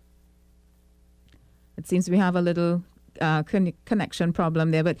 It seems we have a little connection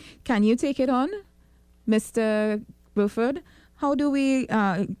problem there, but can you take it on, Mr. Burford? How do we,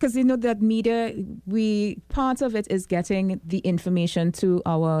 because you know that media, part of it is getting the information to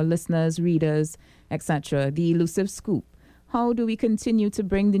our listeners, readers, etc., the elusive scoop. How do we continue to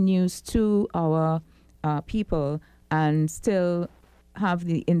bring the news to our people and still have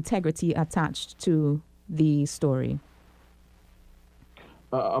the integrity attached to the story?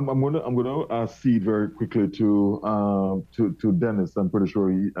 I'm gonna cede very quickly to Dennis. I'm pretty sure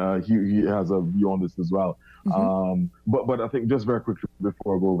he has a view on this as well. Mm-hmm. But I think just very quickly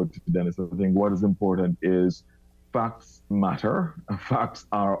before I go over to Dennis, I think what is important is facts matter. Facts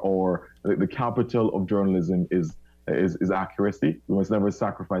are the capital of journalism is accuracy. We must never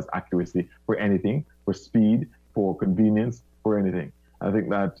sacrifice accuracy for anything, for speed, for convenience, for anything. I think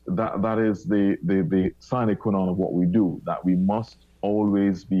that is the sine qua non of what we do. That we must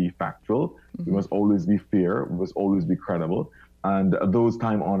always be factual. Mm-hmm. We must always be fair. We must always be credible. And those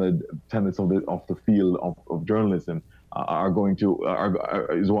time-honored tenets of the field of journalism are what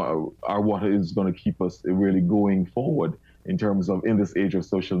is going to keep us really going forward in terms of in this age of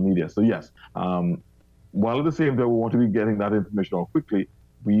social media. So yes, while at the same time we want to be getting that information out quickly,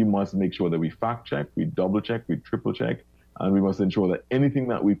 we must make sure that we fact check, we double check, we triple check, and we must ensure that anything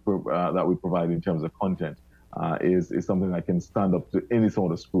that we provide in terms of content is something that can stand up to any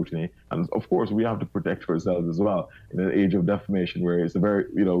sort of scrutiny. And of course, we have to protect ourselves as well in an age of defamation, where it's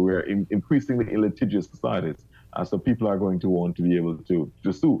we're increasingly litigious societies. So people are going to want to be able to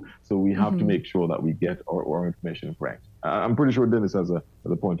sue. So we have to make sure that we get our information correct. I'm pretty sure Dennis has a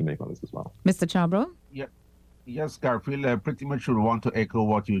point to make on this as well. Mr. Chabro? Yeah. Yes, Garfield, I pretty much would want to echo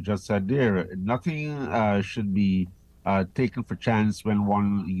what you just said there. Nothing should be taken for chance when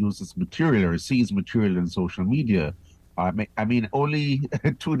one uses material or sees material in social media. I mean, only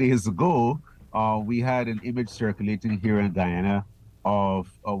 2 days ago, we had an image circulating here in Guyana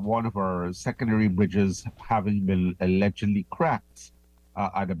of one of our secondary bridges having been allegedly cracked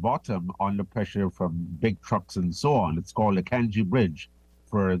at the bottom under pressure from big trucks and so on. It's called the Kanji Bridge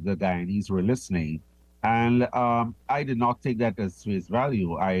for the Guyanese who are listening. And I did not take that as face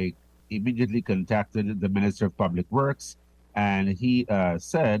value. I immediately contacted the Minister of Public Works, and he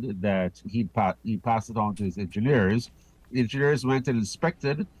said that he'd pass it on to his engineers. The engineers went and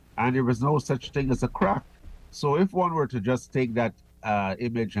inspected, and there was no such thing as a crack. So if one were to just take that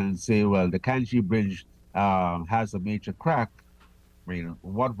image and say, well, the Kanji Bridge has a major crack, I mean,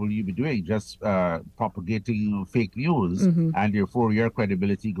 what will you be doing? Just propagating fake news, and therefore your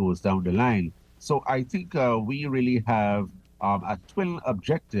credibility goes down the line. So I think we really have a twin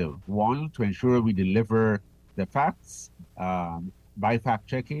objective. One, to ensure we deliver the facts by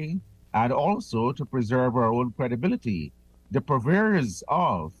fact-checking, and also to preserve our own credibility. The purveyors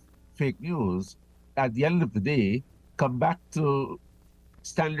of fake news, at the end of the day, come back to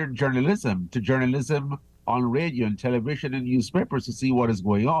standard journalism, to journalism on radio and television and newspapers to see what is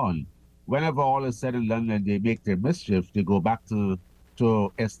going on. Whenever all is said and done and they make their mischief, they go back to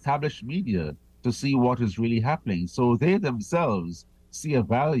established media to see what is really happening. So they themselves see a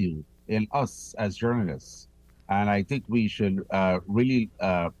value in us as journalists. And I think we should really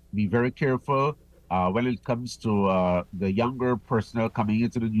be very careful when it comes to the younger personnel coming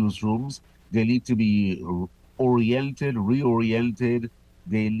into the newsrooms. They need to be oriented, reoriented.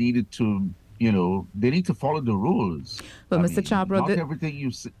 They needed to, they need to follow the rules. But Mr. Chabro, not everything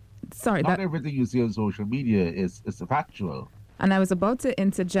you see, everything you see on social media is factual. And I was about to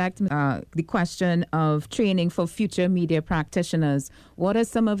interject the question of training for future media practitioners. What are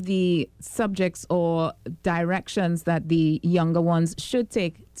some of the subjects or directions that the younger ones should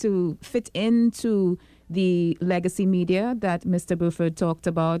take to fit into the legacy media that Mr. Burford talked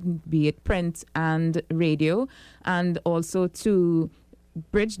about, be it print and radio, and also to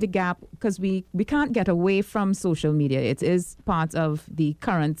bridge the gap, because we can't get away from social media. It is part of the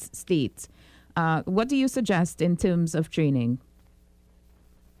current state. What do you suggest in terms of training?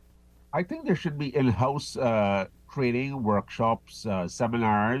 I think there should be in-house training workshops,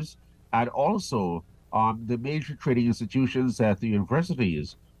 seminars, and also the major training institutions at the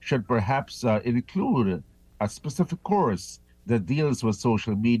universities should perhaps include a specific course that deals with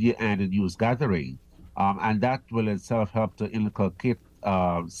social media and the news gathering. And that will itself help to inculcate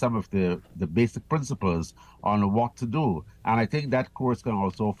some of the basic principles on what to do. And I think that course can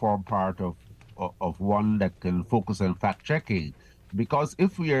also form part of one that can focus on fact-checking. Because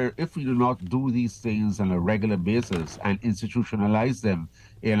if we do not do these things on a regular basis and institutionalize them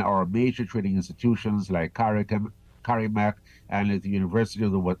in our major training institutions like CARICM Carimac and at the University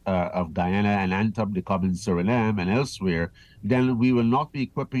of Guyana and Antibes de Cabo in Suriname and elsewhere, then we will not be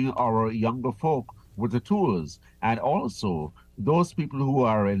equipping our younger folk with the tools. And also, those people who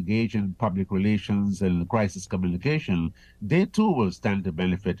are engaged in public relations and crisis communication, they too will stand to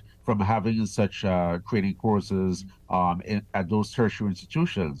benefit from having such training courses at those tertiary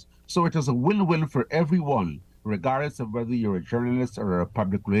institutions. So it is a win-win for everyone, regardless of whether you're a journalist or a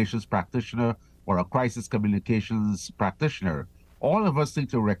public relations practitioner or a crisis communications practitioner. All of us need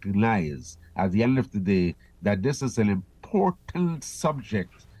to recognize at the end of the day that this is an important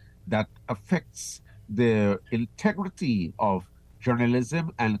subject that affects the integrity of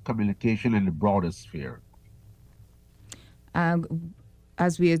journalism and communication in the broader sphere.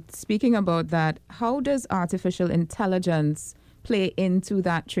 As we are speaking about that, how does artificial intelligence play into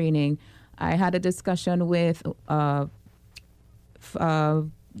that training? I had a discussion with a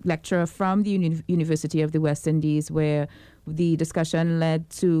lecturer from the University of the West Indies where the discussion led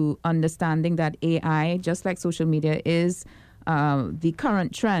to understanding that AI, just like social media, is the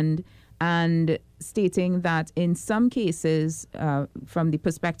current trend, and stating that in some cases, from the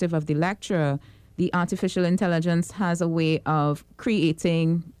perspective of the lecturer, the artificial intelligence has a way of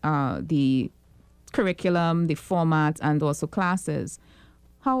creating the curriculum, the format, and also classes.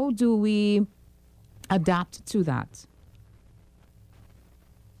 How do we adapt to that?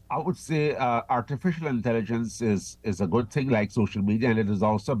 I would say artificial intelligence is a good thing like social media, and it is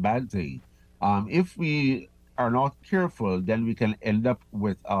also a bad thing. If we are not careful, then we can end up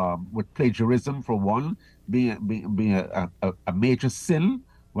with plagiarism, for one, being a major sin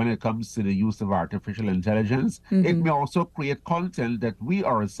when it comes to the use of artificial intelligence. Mm-hmm. It may also create content that we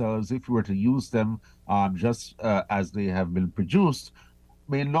ourselves, if we were to use them just as they have been produced,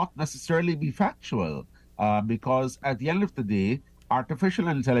 may not necessarily be factual, because at the end of the day, artificial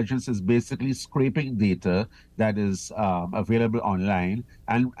intelligence is basically scraping data that is available online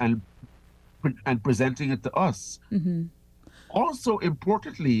and presenting it to us. Mm-hmm. Also,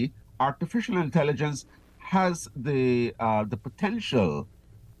 importantly, artificial intelligence has the potential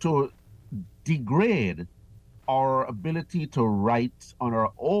to degrade our ability to write on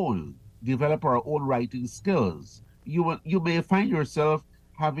our own, develop our own writing skills. You may find yourself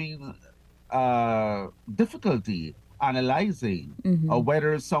having difficulty analyzing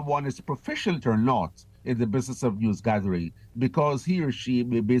whether someone is proficient or not in the business of news gathering, because he or she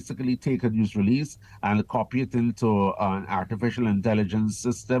may basically take a news release and copy it into an artificial intelligence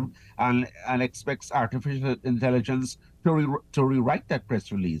system and expects artificial intelligence to rewrite that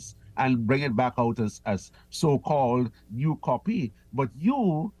press release and bring it back out as so-called new copy. But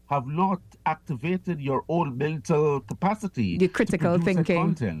you have not activated your own mental capacity, your critical thinking,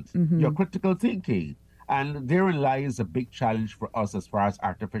 content, your critical thinking. And therein lies a big challenge for us as far as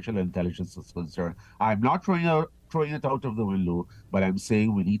artificial intelligence is concerned. I'm not throwing it out of the window, but I'm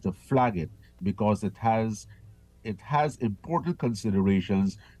saying we need to flag it because it has important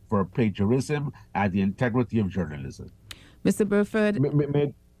considerations for plagiarism and the integrity of journalism. Mr. Burford,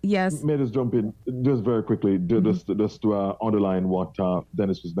 yes. May I just jump in just very quickly, just to underline what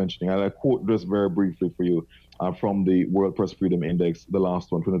Dennis was mentioning. I'll quote just very briefly for you from the World Press Freedom Index, the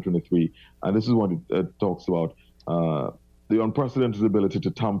last one, 2023. And this is what it talks about. The unprecedented ability to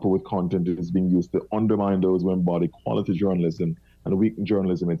tamper with content is being used to undermine those who embody quality journalism and weaken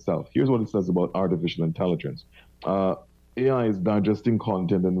journalism itself. Here's what it says about artificial intelligence. AI is digesting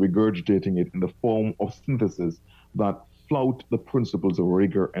content and regurgitating it in the form of synthesis that flout the principles of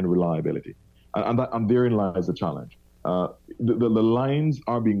rigor and reliability. And therein lies the challenge. The lines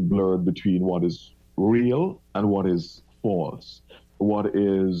are being blurred between what is real and what is false, what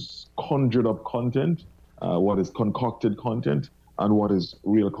is conjured up content, what is concocted content, and what is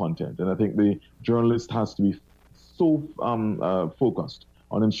real content. And I think the journalist has to be so focused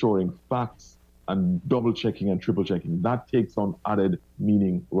on ensuring facts and double checking and triple checking. That takes on added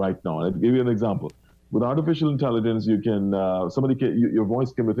meaning right now. I'll give you an example. With artificial intelligence, you can your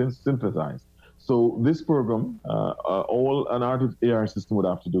voice can be synthesized. So this program, all an AI system would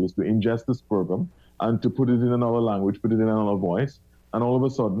have to do is to ingest this program and to put it in another language, put it in another voice, and all of a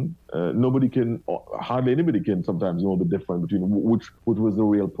sudden, hardly anybody can sometimes know the difference between which was the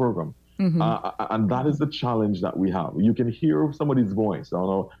real program. And that is the challenge that we have. You can hear somebody's voice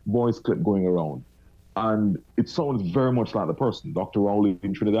on a voice clip going around, and it sounds very much like the person. Dr. Rowley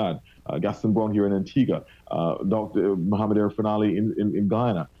in Trinidad, Gaston Brown here in Antigua, Dr. Mohamed Erfanali in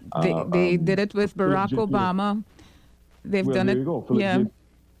Guyana. They did it with Barack Obama. They've done it. There you go. Philip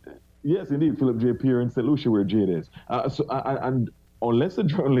J. Yes, indeed. Philip J. Pierre in St. Lucia, where Jade is. And unless a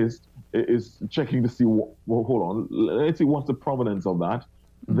journalist is checking to see, hold on, let's see what's the provenance of that,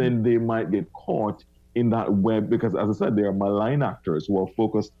 then they might get caught in that web, because as I said, there are malign actors who are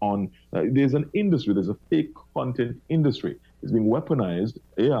focused on, there's an industry, there's a fake content industry. It's being weaponized.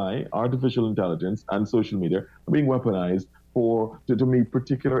 AI, artificial intelligence, and social media are being weaponized to meet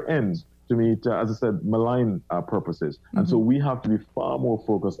particular ends, to meet, as I said, malign purposes. And so we have to be far more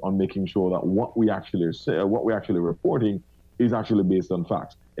focused on making sure that what we actually say, what we're actually reporting is actually based on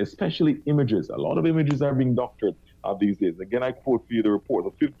facts, especially images. A lot of images are being doctored these days. Again, I quote for you the report,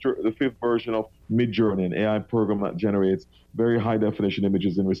 the fifth version of Midjourney, an AI program that generates very high definition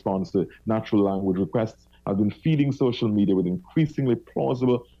images in response to natural language requests, has been feeding social media with increasingly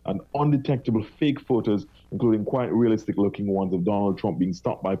plausible and undetectable fake photos, including quite realistic looking ones of Donald Trump being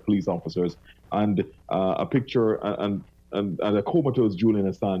stopped by police officers, and a picture and a comatose Julian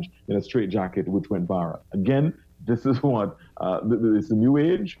Assange in a straitjacket, which went viral. Again, this is what, it's a new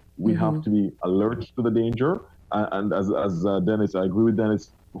age. We have to be alert to the danger. And as Dennis, I agree with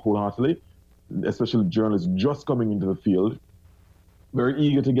Dennis wholeheartedly, especially journalists just coming into the field, very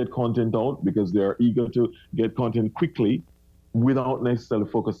eager to get content out because they're eager to get content quickly without necessarily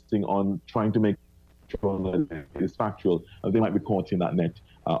focusing on trying to make sure that it's factual. They might be caught in that net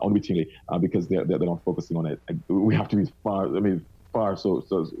unwittingly because they're not focusing on it. We have to be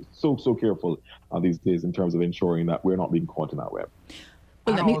so careful these days in terms of ensuring that we're not being caught in that web.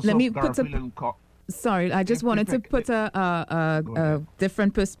 Well, let me put a... Sorry, I just wanted to put a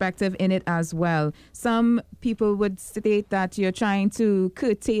different perspective in it as well. Some people would state that you're trying to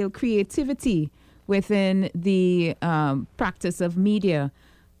curtail creativity within the practice of media.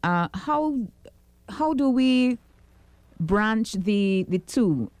 How do we branch the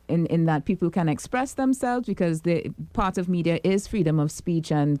two in that people can express themselves, because the part of media is freedom of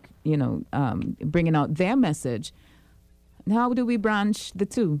speech and bringing out their message? How do we branch the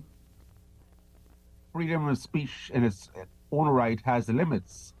two? Freedom of speech in its own right has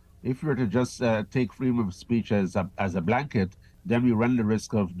limits. If you were to just take freedom of speech as a blanket, then we run the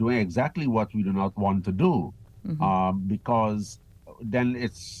risk of doing exactly what we do not want to do, because then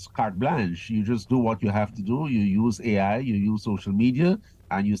it's carte blanche. You just do what you have to do. You use AI, you use social media,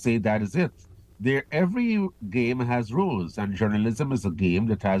 and you say that is it. Every game has rules, and journalism is a game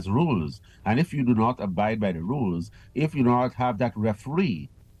that has rules. And if you do not abide by the rules, if you do not have that referee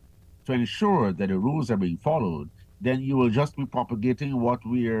to ensure that the rules are being followed, then you will just be propagating what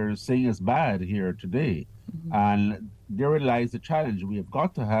we are saying is bad here today. And therein lies the challenge. We have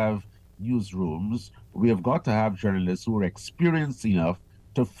got to have newsrooms. We have got to have journalists who are experienced enough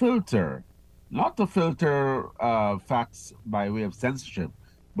to filter, not to filter facts by way of censorship,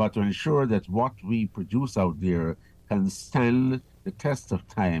 but to ensure that what we produce out there can stand the test of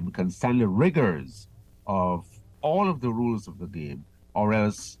time, can stand the rigors of all of the rules of the game, or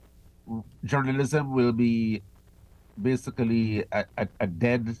else journalism will be basically a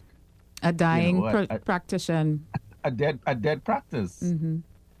dying practitioner. A dead practice.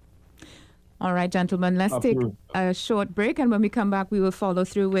 All right, gentlemen, let's take a short break, and when we come back, we will follow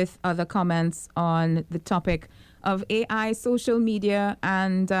through with other comments on the topic of AI, social media,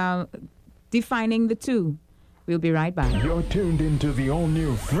 and defining the two. We'll be right back. You're tuned into the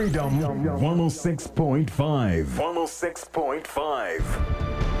all-new Freedom 106.5.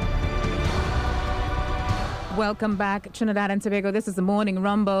 106.5. Welcome back, Trinidad and Tobago. This is the Morning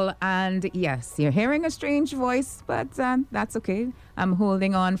Rumble, and yes, you're hearing a strange voice, but that's okay. I'm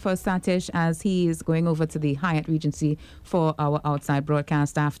holding on for Satish as he is going over to the Hyatt Regency for our outside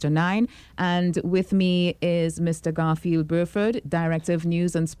broadcast after 9. And with me is Mr. Garfield Burford, Director of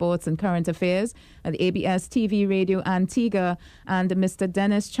News and Sports and Current Affairs at the ABS TV Radio Antigua, and Mr.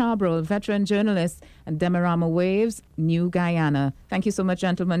 Dennis Charbroil, veteran journalist at Demarama Waves, New Guyana. Thank you so much,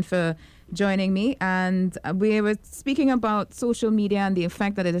 gentlemen, for joining me. And we were speaking about social media and the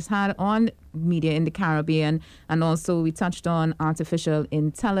effect that it has had on media in the Caribbean, and also we touched on artificial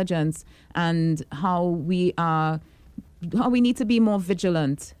intelligence and how we need to be more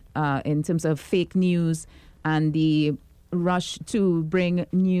vigilant in terms of fake news and the rush to bring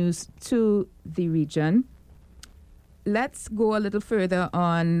news to the region. Let's go a little further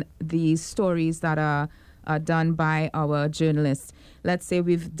on the stories that are done by our journalists. Let's say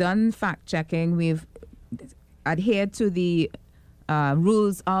we've done fact-checking, we've adhered to the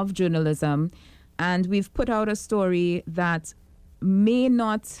rules of journalism, and we've put out a story that may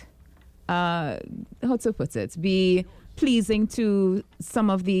not, how to put it, be pleasing to some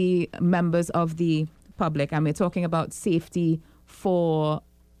of the members of the public, and we're talking about safety for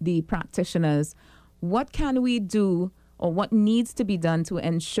the practitioners. What can we do, or what needs to be done to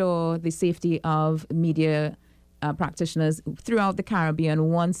ensure the safety of media practitioners throughout the Caribbean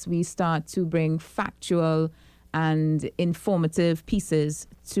once we start to bring factual and informative pieces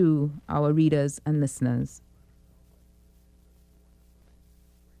to our readers and listeners?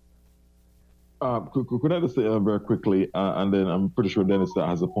 Could I just say very quickly, and then I'm pretty sure Dennis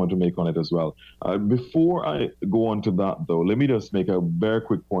has a point to make on it as well. Before I go on to that, though, let me just make a very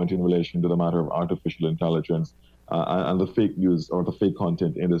quick point in relation to the matter of artificial intelligence and the fake news or the fake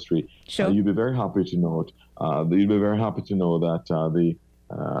content industry. Sure. You'd be very happy to note. You'd be very happy to know that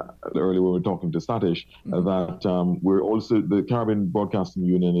earlier we were talking to Satish that we're also the Caribbean Broadcasting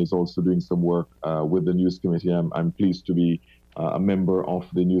Union is also doing some work with the News Committee. I'm pleased to be a member of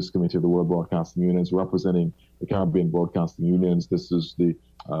the News Committee of the World Broadcasting Unions, representing the Caribbean Broadcasting Unions. This is the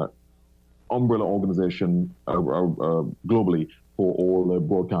umbrella organization globally for all the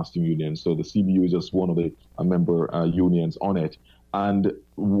broadcasting unions. So the CBU is just one of the member unions on it. And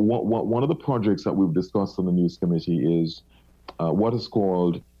one of the projects that we've discussed on the News Committee is what is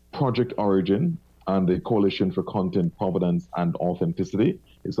called Project Origin and the Coalition for Content, Provenance and Authenticity.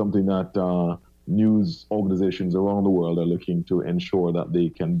 It's something that news organizations around the world are looking to ensure that they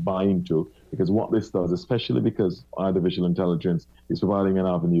can buy into, because what this does, especially because artificial intelligence is providing an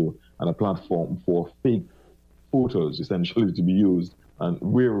avenue and a platform for fake photos essentially to be used, and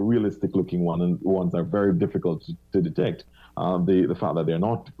realistic looking ones are very difficult to detect, the fact that they're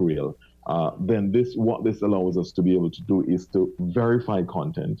not real, then what this allows us to be able to do is to verify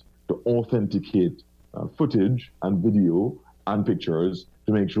content, to authenticate footage and video and pictures,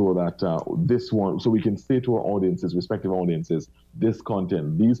 to make sure that this one, so we can say to our audiences, respective audiences, this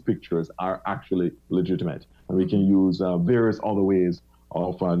content, these pictures are actually legitimate. And we can use various other ways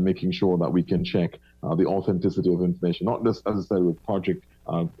of making sure that we can check the authenticity of information, not just, as I said, with Project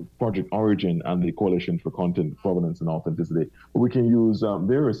Origin and the Coalition for Content, Provenance and Authenticity, but we can use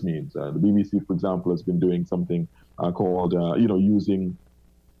various means. The BBC, for example, has been doing something called, using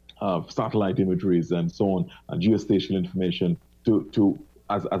satellite imageries and so on, and geospatial information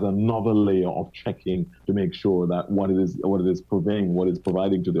as another layer of checking to make sure that what it is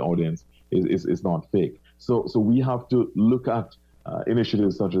providing to the audience is not fake. So we have to look at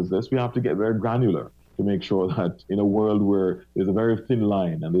initiatives such as this. We have to get very granular to make sure that in a world where there's a very thin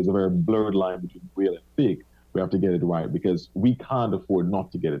line and there's a very blurred line between real and fake, we have to get it right, because we can't afford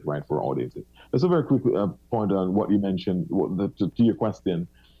not to get it right for our audiences. There's a very quick point on what you mentioned, to your question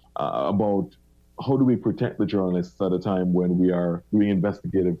about how do we protect the journalists at a time when we are doing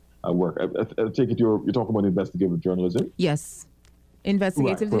investigative work. I take it you're talking about investigative journalism? Yes.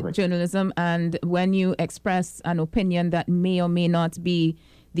 Investigative journalism, and when you express an opinion that may or may not be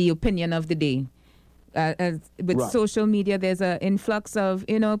the opinion of the day. With social media, there's an influx of,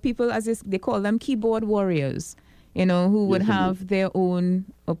 people, as they call them, keyboard warriors, who would have their own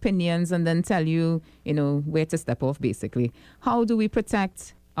opinions and then tell you, where to step off, basically. How do we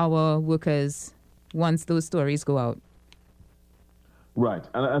protect our workers once those stories go out? Right,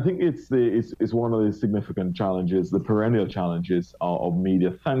 and I think it's one of the significant challenges, the perennial challenges of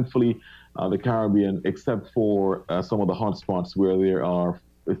media. Thankfully, the Caribbean, except for some of the hotspots where there are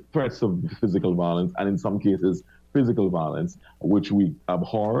threats of physical violence, and in some cases physical violence, which we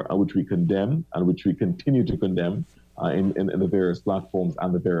abhor and which we condemn and which we continue to condemn in the various platforms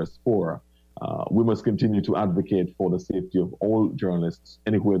and the various fora. We must continue to advocate for the safety of all journalists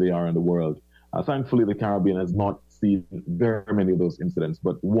anywhere they are in the world. Thankfully, the Caribbean has not seen very many of those incidents,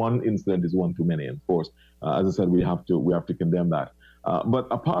 but one incident is one too many. And of course, as I said, we have to condemn that. But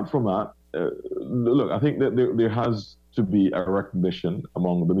apart from that, look, I think that there has to be a recognition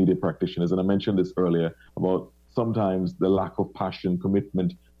among the media practitioners, and I mentioned this earlier about sometimes the lack of passion,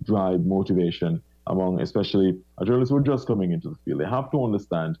 commitment, drive, motivation among especially journalists who are just coming into the field. They have to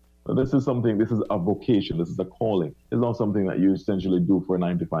understand that this is a vocation, this is a calling. It's not something that you essentially do for a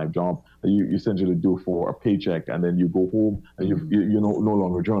 9-to-5 job, that you essentially do for a paycheck, and then you go home and you're no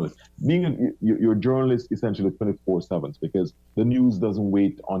longer a journalist. You're a journalist essentially 24/7, because the news doesn't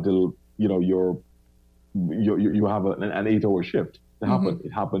wait until you have an 8-hour shift to happen.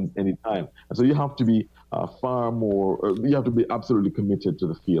 It happens anytime. And so you have to be you have to be absolutely committed to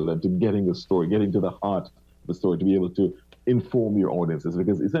the field and to getting the story, getting to the heart of the story, to be able to inform your audiences,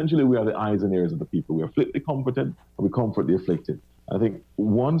 because essentially we are the eyes and ears of the people. We afflict the comforted and we comfort the afflicted. I think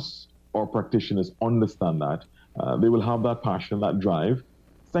once our practitioners understand that, they will have that passion, that drive.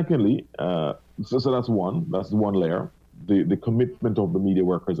 Secondly, so that's one layer, the commitment of the media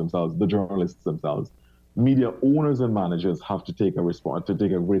workers themselves, the journalists themselves. Media owners and managers have to take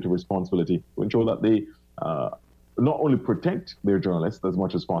a greater responsibility to ensure that they not only protect their journalists as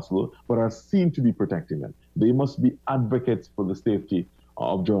much as possible, but are seen to be protecting them. They must be advocates for the safety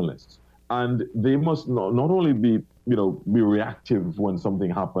of journalists. And they must not only be reactive when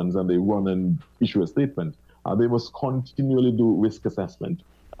something happens and they run and issue a statement, They must continually do risk assessment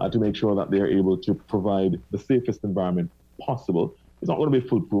to make sure that they're able to provide the safest environment possible. It's not going to be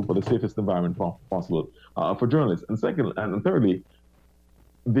foolproof, but the safest environment possible for journalists. And second, and thirdly,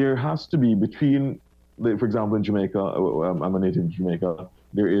 there has to be between, for example, in Jamaica, I'm a native of Jamaica,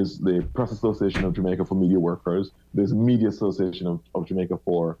 there is the Press Association of Jamaica for media workers. There's Media Association of Jamaica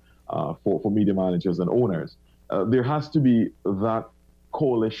for media managers and owners. There has to be that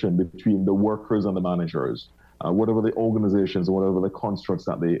coalition between the workers and the managers, whatever the organizations, whatever the constructs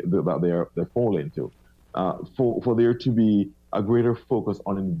that they fall into, for there to be a greater focus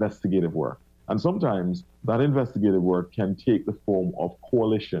on investigative work. And sometimes that investigative work can take the form of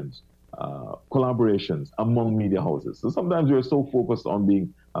coalitions, collaborations among media houses. So sometimes we're so focused on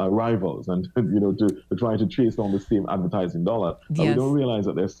being rivals and to trying to chase on the same advertising dollar that we don't realize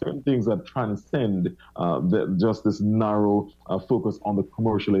that there's certain things that transcend just this narrow focus on the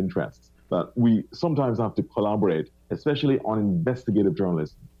commercial interests. That we sometimes have to collaborate, especially on investigative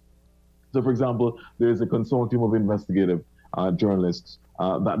journalism. So, for example, there is a consortium of investigative journalists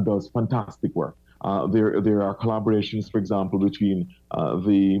that does fantastic work. There are collaborations, for example, between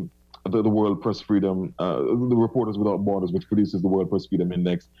the World Press Freedom, the Reporters Without Borders, which produces the World Press Freedom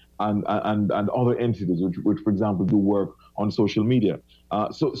Index, and other entities which, for example, do work on social media.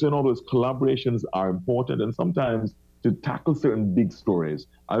 So in other words, collaborations are important, and sometimes to tackle certain big stories,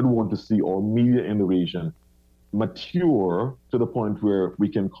 I'd want to see our media in the region mature to the point where we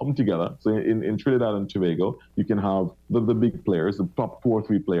can come together. So in Trinidad and Tobago, you can have the big players, the top 2 or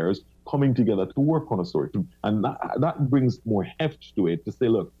 3 players, coming together to work on a story. And that brings more heft to it to say,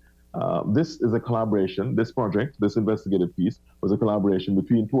 look, this is a collaboration. This project, this investigative piece, was a collaboration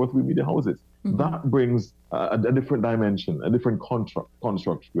between 2 or 3 media houses. Mm-hmm. That brings a different dimension, a different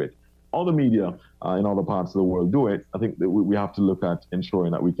construct to it. All the media in other parts of the world do it. I think that we have to look at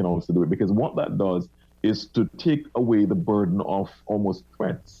ensuring that we can also do it, because what that does is to take away the burden of almost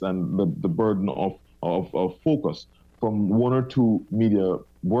threats and the burden of focus from 1 or 2 media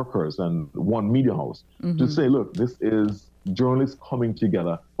workers and 1 media house to say, look, this is journalists coming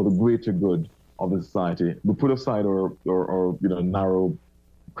together for the greater good of the society. We put aside our narrow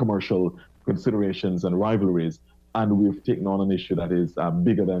commercial considerations and rivalries, and we've taken on an issue that is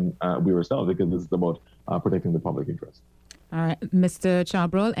bigger than we ourselves, because this is about protecting the public interest. All right, Mr.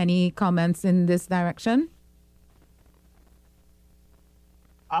 Chabrol, any comments in this direction?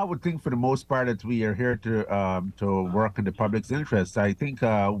 I would think for the most part that we are here to work in the public's interest. I think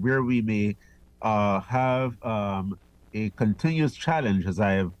where we may have a continuous challenge, as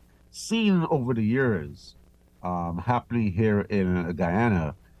I have seen over the years happening here in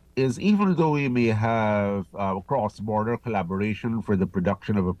Guyana, is even though we may have cross-border collaboration for the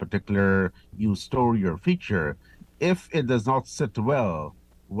production of a particular news story or feature, if it does not sit well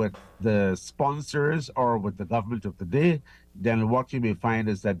with the sponsors or with the government of the day, then what you may find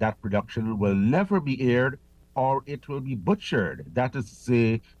is that production will never be aired, or it will be butchered. That is to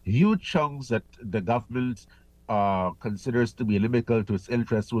say, huge chunks that the government considers to be inimical to its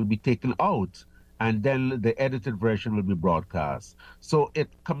interests will be taken out, and then the edited version will be broadcast. So it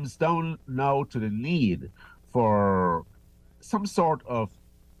comes down now to the need for some sort of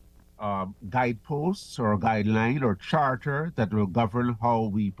guideposts or guideline or charter that will govern how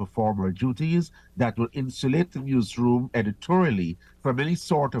we perform our duties, that will insulate the newsroom editorially from any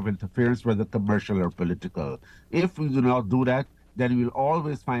sort of interference, whether commercial or political. If we do not do that, then we will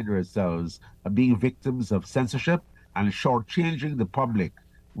always find ourselves being victims of censorship and shortchanging the public,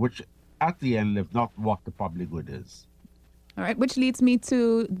 which at the end is not what the public good is. All right, which leads me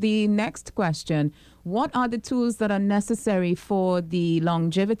to the next question. What are the tools that are necessary for the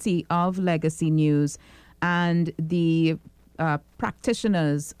longevity of legacy news and the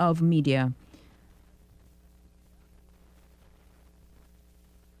practitioners of media?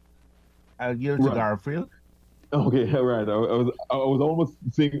 I'll yield to Garfield. Okay, right. I was almost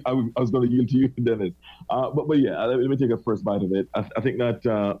saying I was going to yield to you, Dennis. But yeah, let me take a first bite of it. I think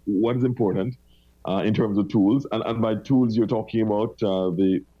that what is important in terms of tools, and by tools you're talking about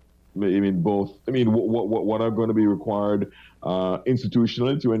what are going to be required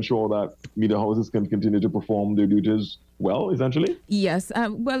institutionally to ensure that media houses can continue to perform their duties well, essentially? Yes.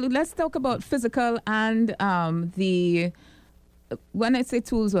 Well, let's talk about physical and when I say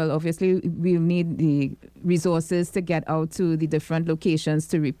tools, well, obviously we'll need the resources to get out to the different locations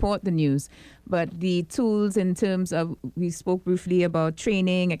to report the news. But the tools in terms of, we spoke briefly about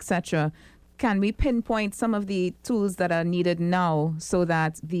training, etc. Can we pinpoint some of the tools that are needed now so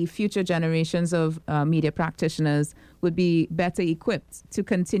that the future generations of media practitioners would be better equipped to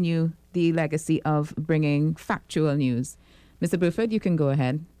continue the legacy of bringing factual news? Mr. Bruford, you can go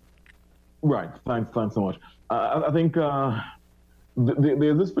ahead. Right. Thanks so much. I think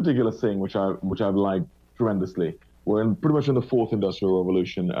there's this particular saying which I've liked tremendously. We're pretty much in the fourth industrial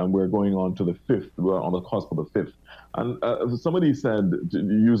revolution, and we're going on to the fifth. We're on the cusp of the fifth. And somebody said, to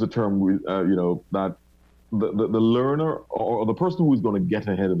use a term, that the learner or the person who is going to get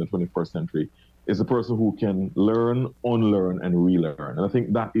ahead in the 21st century is the person who can learn, unlearn, and relearn. And I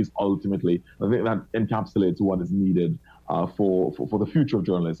think that is ultimately, that encapsulates what is needed for the future of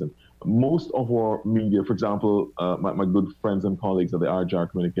journalism. Most of our media, for example, my good friends and colleagues at the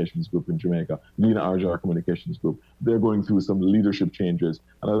RJR Communications Group in Jamaica, Gleaner RJR Communications Group, they're going through some leadership changes.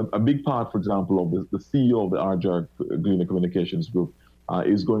 And a big part, for example, of the CEO of the RJR Gleaner Communications Group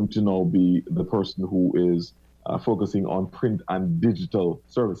is going to now be the person who is focusing on print and digital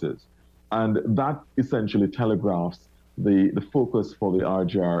services. And that essentially telegraphs the focus for the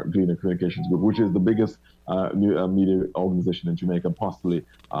RJR Gleaner Communications Group, which is the biggest media organization in Jamaica, possibly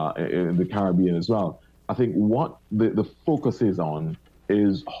in the Caribbean as well. I think what the focus is on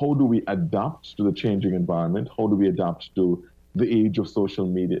is how do we adapt to the changing environment? How do we adapt to the age of social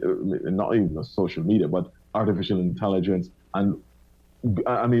media, not even social media, but artificial intelligence and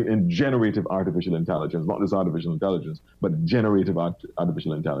generative artificial intelligence, not just artificial intelligence, but generative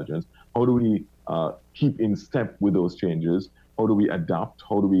artificial intelligence. How do we keep in step with those changes? How do we adapt?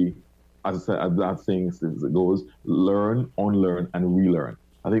 How do we, as I said, as that saying goes, learn, unlearn, and relearn?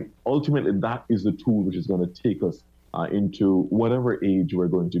 I think ultimately that is the tool which is going to take us into whatever age we're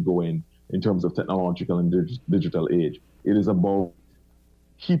going to go in terms of technological and digital age. It is about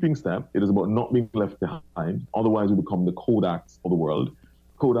keeping step. It is about not being left behind. Otherwise, we become the Kodaks of the world.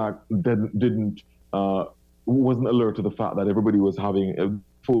 Kodak wasn't alert to the fact that everybody was having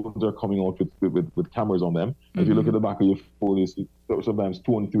phones are coming out with cameras on them. Mm-hmm. If you look at the back of your phone, you see sometimes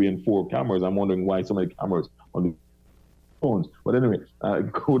 2 and 3 and 4 cameras. I'm wondering why so many cameras on the phones. But anyway,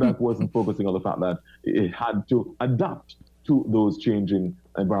 Kodak wasn't focusing on the fact that it had to adapt to those changing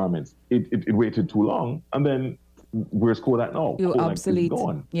environments. It waited too long, and then where's Kodak now? You're Kodak obsolete. is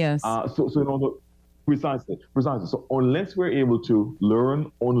gone. Yes. Precisely. So unless we're able to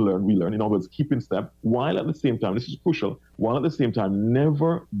learn, unlearn, relearn, in other words, keep in step, while at the same time, this is crucial, while at the same time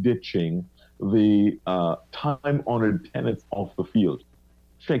never ditching the time-honored tenets of the field: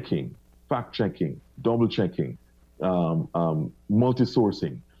 checking, fact-checking, double-checking,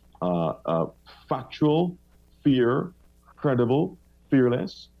 multi-sourcing, factual, fair, credible,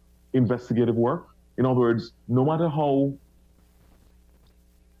 fearless, investigative work. In other words, no matter how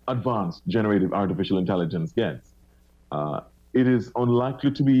advanced generative artificial intelligence gets, it is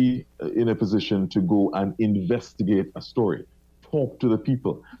unlikely to be in a position to go and investigate a story, talk to the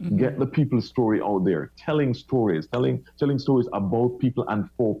people, get the people's story out there, telling stories about people and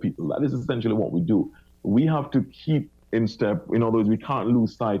for people. That is essentially what we do. We have to keep in step. In other words, we can't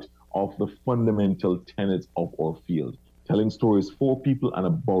lose sight of the fundamental tenets of our field, telling stories for people and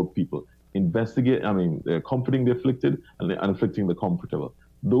about people. Comforting the afflicted and afflicting the comfortable.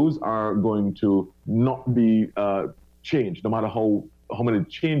 Those are going to not be changed, no matter how many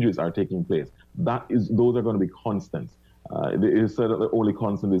changes are taking place. Those are going to be constants. It is said that the only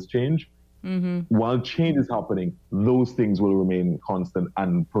constant is change. Mm-hmm. While change is happening, those things will remain constant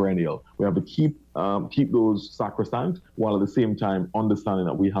and perennial. We have to keep those sacrosanct, while at the same time understanding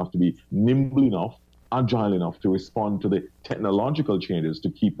that we have to be nimble enough, agile enough to respond to the technological changes to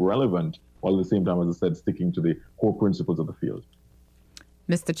keep relevant, while at the same time, as I said, sticking to the core principles of the field.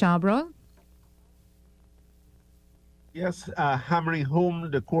 Mr. Chabral? Yes, hammering home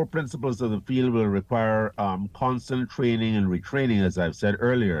the core principles of the field will require constant training and retraining, as I've said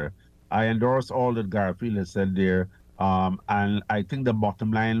earlier. I endorse all that Garfield has said there, and I think the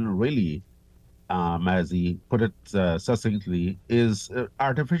bottom line really, as he put it succinctly, is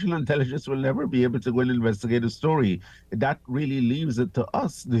artificial intelligence will never be able to go and investigate a story. That really leaves it to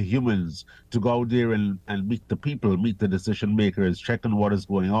us, the humans, to go out there and meet the people, meet the decision makers, check on what is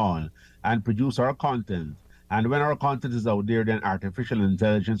going on, and produce our content. And when our content is out there, then artificial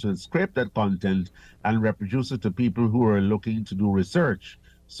intelligence will scrape that content and reproduce it to people who are looking to do research.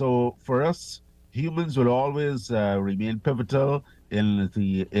 So for us, humans will always remain pivotal in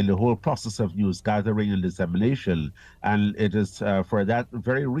the whole process of news gathering and dissemination. And it is for that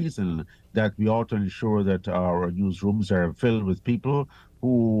very reason that we ought to ensure that our newsrooms are filled with people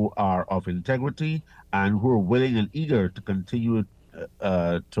who are of integrity and who are willing and eager to continue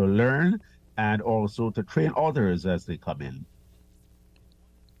to learn and also to train others as they come in.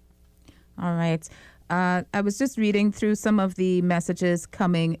 All right. I was just reading through some of the messages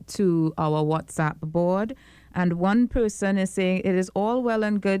coming to our WhatsApp board, and one person is saying it is all well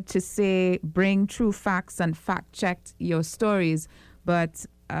and good to say bring true facts and fact check your stories, but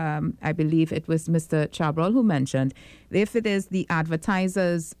I believe it was Mr. Chabrol who mentioned, if it is the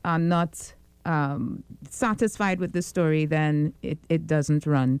advertisers are not satisfied with the story, then it doesn't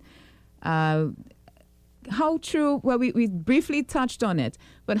run. How true, well, we briefly touched on it,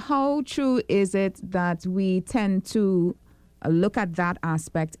 but how true is it that we tend to look at that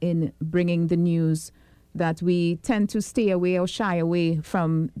aspect in bringing the news, that we tend to stay away or shy away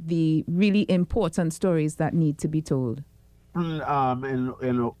from the really important stories that need to be told? In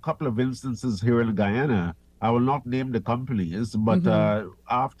a couple of instances here in Guyana, I will not name the companies, but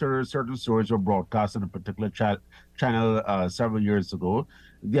after certain stories were broadcast on a particular channel several years ago,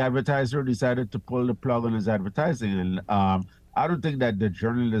 the advertiser decided to pull the plug on his advertising. And I don't think that the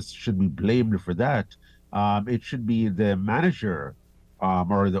journalist should be blamed for that. It should be the manager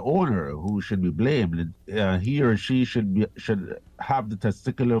or the owner who should be blamed. He or she should have the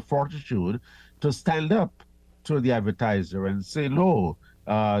testicular fortitude to stand up to the advertiser and say, no,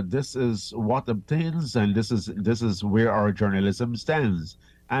 this is what obtains, and this is where our journalism stands.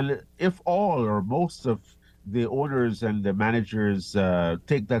 And if all or most of the owners and the managers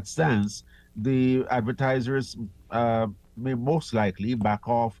take that stance, the advertisers may most likely back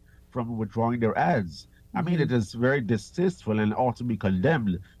off from withdrawing their ads. I mean, it is very distasteful and ought to be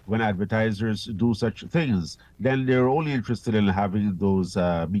condemned when advertisers do such things. Then they're only interested in having those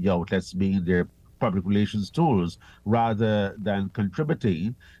media outlets being their public relations tools rather than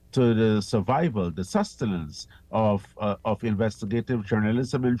contributing to the survival, the sustenance of investigative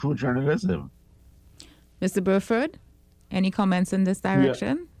journalism and true journalism. Mr. Burford, any comments in this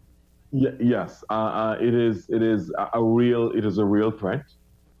direction? Yes, it is a real threat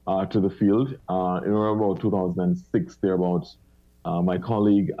to the field. In about 2006, thereabouts, my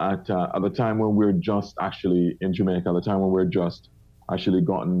colleague at the time when we were just actually in Jamaica, at the time when we were just actually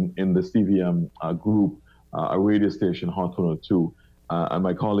gotten in the CVM group, a radio station, Hot 102, and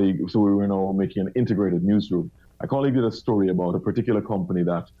my colleague, so we were now making an integrated newsroom. My colleague did a story about a particular company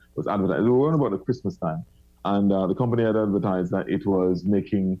that was advertised. We were about the Christmas time, and the company had advertised that it was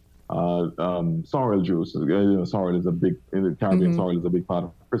making sorrel juice. Sorrel is a big, in the Caribbean, sorrel is a big part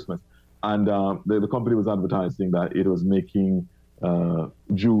of Christmas. And the company was advertising that it was making sorrel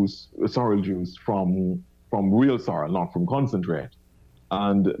juice from real sorrel, not from concentrate.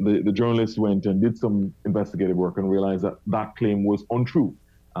 And the journalist went and did some investigative work and realized that that claim was untrue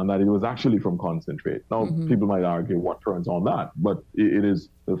and that it was actually from concentrate. Now, people might argue what turns on that, but it is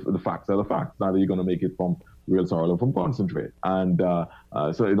the facts are the facts. Now, are you going to make it from real sorrel or from concentrate? And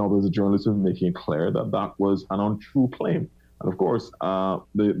so, in other words, the journalist was making it clear that that was an untrue claim. And of course,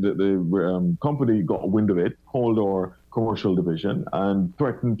 the company got wind of it, called our commercial division, and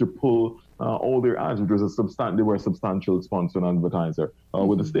threatened to pull all their ads, which was they were a substantial sponsor and advertiser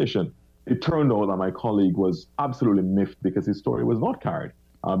with the station. It turned out that my colleague was absolutely miffed because his story was not carried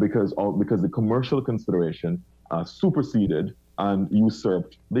because the commercial consideration superseded and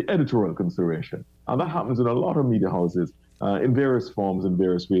usurped the editorial consideration. And that happens in a lot of media houses in various forms, in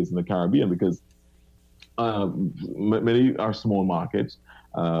various ways in the Caribbean, because many are small markets.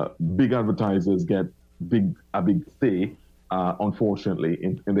 Big advertisers get a big say, unfortunately,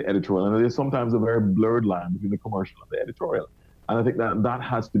 in the editorial. And there's sometimes a very blurred line between the commercial and the editorial. And I think that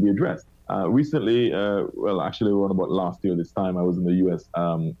has to be addressed. Recently, actually around about last year this time, I was in the U.S.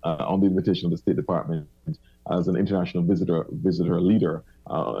 On the invitation of the State Department as an international visitor leader,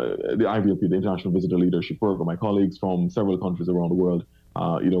 the IVLP, the International Visitor Leadership Program. My colleagues from several countries around the world,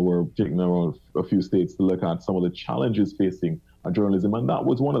 were taking around a few states to look at some of the challenges facing journalism, and that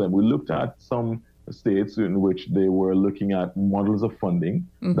was one of them. We looked at some states in which they were looking at models of funding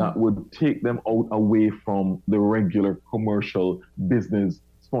that would take them away from the regular commercial business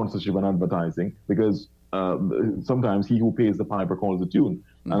sponsorship and advertising, because sometimes he who pays the piper calls the tune.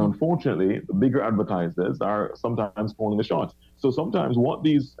 And unfortunately, the bigger advertisers are sometimes calling the shots. So sometimes what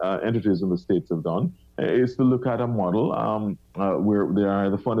these entities in the states have done is to look at a model where they are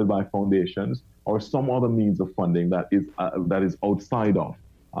either funded by foundations or some other means of funding that is outside of.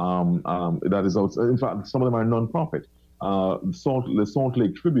 In fact, some of them are non-profit. The Salt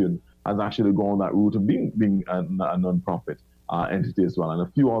Lake Tribune has actually gone that route of being a non-profit entity as well. And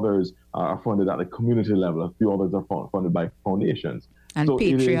a few others are funded at the community level. A few others are funded by foundations. And so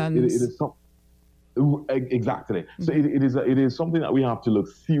Patreons. Exactly. So it is something that we have to look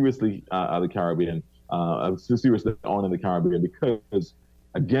seriously at the Caribbean, seriously on in the Caribbean, because,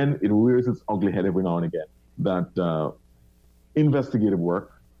 again, it rears its ugly head every now and again that investigative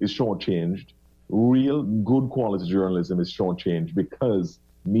work is shortchanged. Real good quality journalism is shortchanged because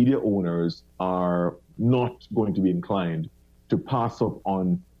media owners are not going to be inclined to pass up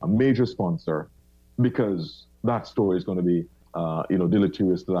on a major sponsor because that story is going to be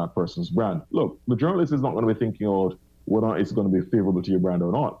deleterious to that person's brand. Look, the journalist is not going to be thinking about whether it's going to be favorable to your brand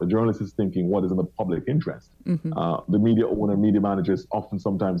or not. The journalist is thinking what is in the public interest. The media owner, media manager is often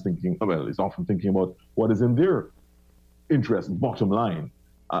thinking about what is in their interest, bottom line.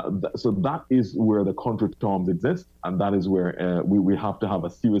 So that is where the contretemps exist, and that is where we have to have a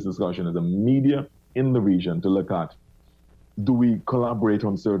serious discussion as a media in the region to look at, do we collaborate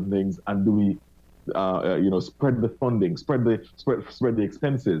on certain things, and do we spread the funding, spread the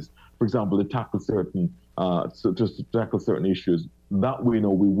expenses, for example, to tackle certain issues. That we know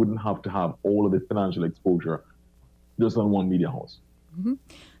we wouldn't have to have all of the financial exposure just on one media house.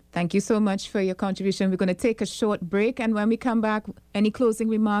 Thank you so much for your contribution. We're going to take a short break, and when we come back, any closing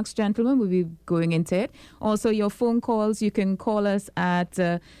remarks, gentlemen, we'll be going into it. Also, your phone calls, you can call us at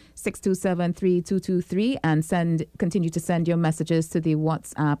 627-3223 and continue to send your messages to the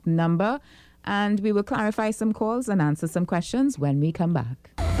WhatsApp number. And we will clarify some calls and answer some questions when we come back.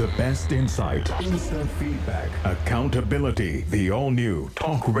 The best insight, instant feedback, accountability. The all-new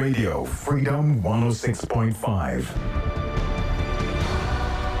Talk Radio Freedom 106.5.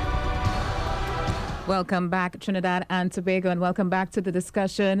 Welcome back, Trinidad and Tobago, and welcome back to the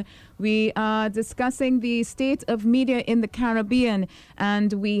discussion. We are discussing the state of media in the Caribbean,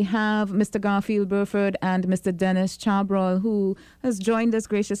 and we have Mr. Garfield Burford and Mr. Dennis Chabrol, who has joined us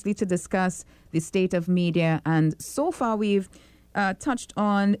graciously to discuss the state of media. And so far, we've touched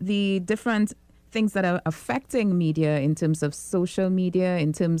on the different things that are affecting media in terms of social media,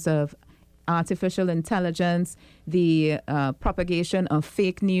 in terms of artificial intelligence, the propagation of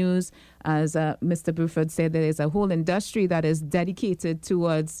fake news. As Mr. Burford said, there is a whole industry that is dedicated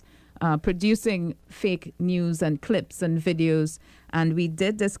towards producing fake news and clips and videos. And we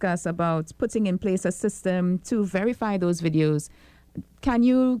did discuss about putting in place a system to verify those videos. Can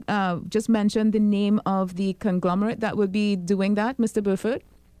you just mention the name of the conglomerate that would be doing that, Mr. Burford?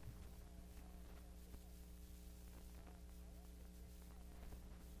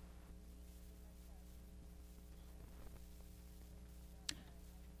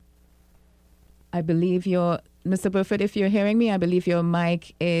 I believe Mr. Burford, if you're hearing me, I believe your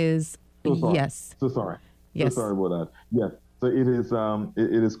mic is, yes. So sorry. Yes. So sorry about that. Yes. So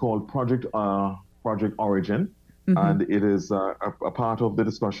it is called Project Origin, and it is a part of the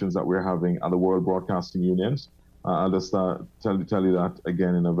discussions that we're having at the World Broadcasting Unions. I'll just tell you that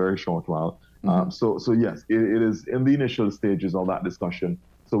again in a very short while. So yes, it is in the initial stages of that discussion.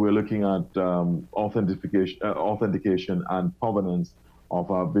 So we're looking at authentication and provenance of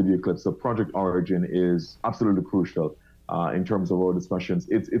our video clips. So Project Origin is absolutely crucial in terms of our discussions.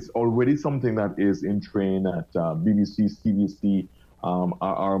 It's already something that is in train at BBC, CBC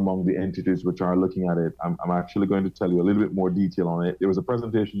are among the entities which are looking at it. I'm actually going to tell you a little bit more detail on it. There was a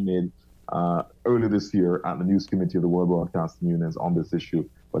presentation made earlier this year at the News Committee of the World Broadcasting Unions on this issue,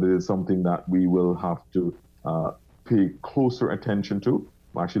 but it is something that we will have to pay closer attention to.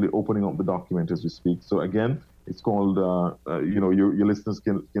 I'm actually opening up the document as we speak. So again, it's called, your listeners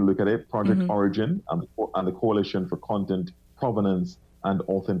can look at it, Project Origin and the Coalition for Content, Provenance and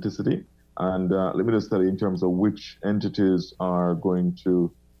Authenticity. And let me just tell you in terms of which entities are going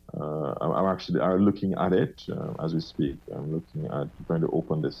to, are looking at it as we speak. I'm looking at trying to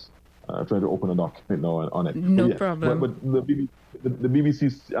open this, trying to open a document now on it. No problem. But the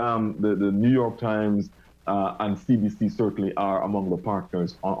BBC, the New York Times and CBC certainly are among the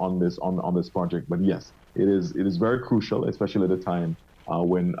partners on this project. But yes, it is very crucial, especially at a time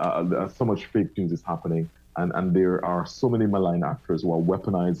when so much fake news is happening, and there are so many malign actors who are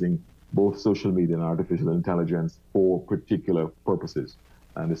weaponizing both social media and artificial intelligence for particular purposes,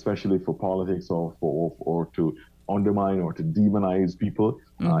 and especially for politics or to undermine or to demonize people.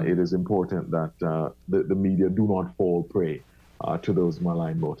 It is important that the media do not fall prey to those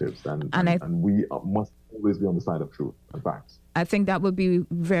malign motives, and we must always be on the side of truth and facts. I think that will be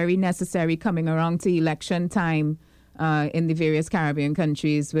very necessary coming around to election time in the various Caribbean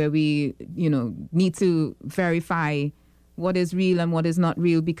countries, where we, need to verify what is real and what is not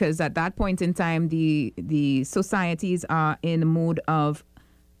real, because at that point in time, the societies are in a mode of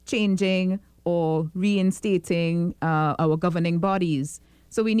changing or reinstating our governing bodies.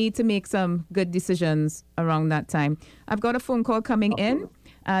 So we need to make some good decisions around that time. I've got a phone call coming in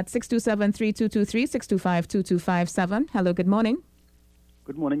at 627-3223, 625-2257. Hello, good morning.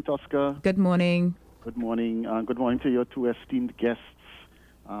 Good morning, Tosca. Good morning. Good morning. Good morning to your two esteemed guests.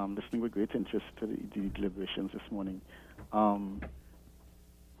 Listening with great interest to the deliberations this morning.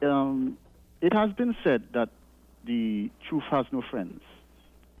 It has been said that the truth has no friends.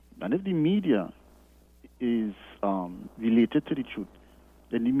 And if the media is related to the truth,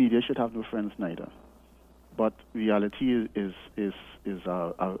 then the media should have no friends neither. but reality is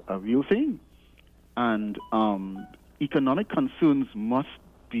a real thing, and economic concerns must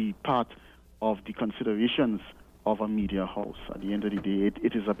be part of the considerations of a media house. At the end of the day,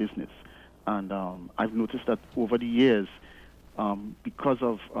 it is a business, and I've noticed that over the years, because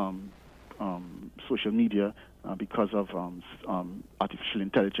of social media, because of artificial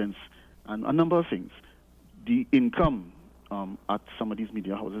intelligence, and a number of things, the income at some of these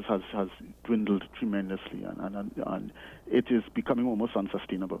media houses has dwindled tremendously, and it is becoming almost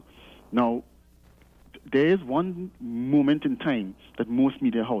unsustainable. Now, there is one moment in time that most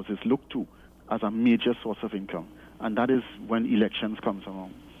media houses look to as a major source of income, and that is when elections comes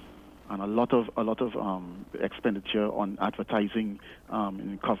around, and a lot of expenditure on advertising,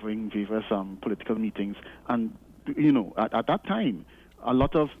 in covering various political meetings, and at that time, a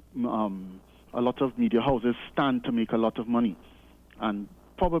lot of media houses stand to make a lot of money, and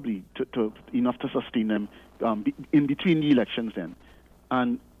probably to enough to sustain them in between the elections then.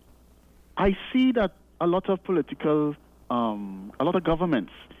 And I see that a lot of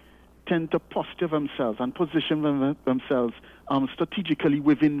governments tend to posture themselves and position themselves strategically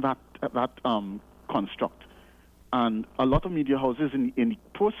within that construct. And a lot of media houses in the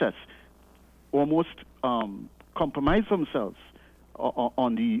process almost compromise themselves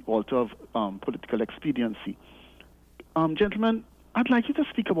on the altar of political expediency. Gentlemen, I'd like you to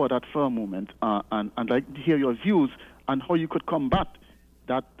speak about that for a moment, and I'd like to hear your views on how you could combat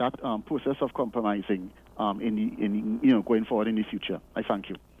that process of compromising going forward in the future. I thank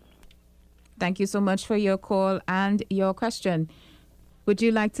you. Thank you so much for your call and your question. Would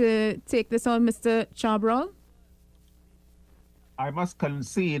you like to take this on, Mr. Chabrol? I must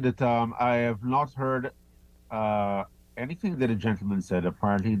concede that I have not heard anything that a gentleman said.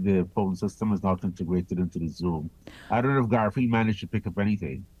 Apparently, the phone system is not integrated into the Zoom. I don't know if Garfield managed to pick up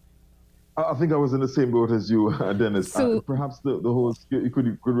anything. I think I was in the same boat as you, Dennis. So, perhaps the whole, could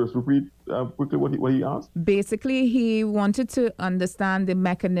you just repeat quickly what he asked? Basically, he wanted to understand the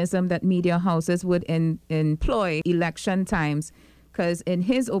mechanism that media houses would employ election times, because in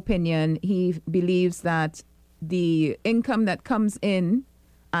his opinion, he believes that the income that comes in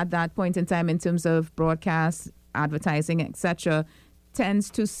at that point in time in terms of broadcast, advertising, etc., tends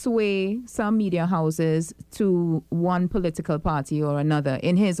to sway some media houses to one political party or another,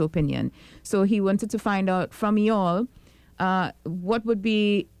 in his opinion. So he wanted to find out from y'all what would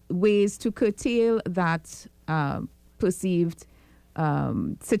be ways to curtail that perceived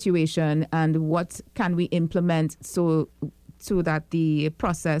situation, and what can we implement so that the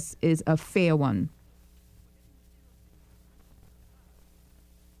process is a fair one.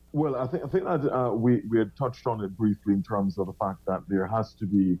 Well, I think that we had touched on it briefly in terms of the fact that there has to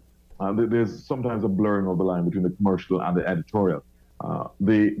be, there's sometimes a blurring of the line between the commercial and the editorial.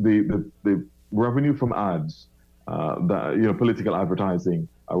 The revenue from ads, political advertising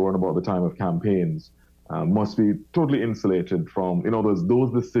around about the time of campaigns must be totally insulated from,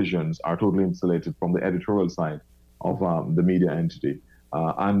 those decisions are totally insulated from the editorial side of the media entity.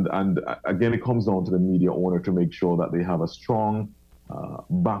 And again, it comes down to the media owner to make sure that they have a strong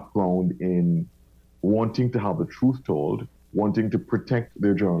background in wanting to have the truth told, wanting to protect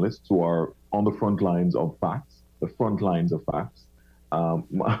their journalists who are on the front lines of facts, Dennis,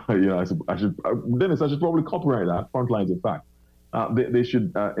 I should probably copyright that, front lines of facts. They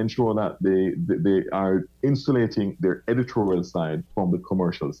should ensure that they are insulating their editorial side from the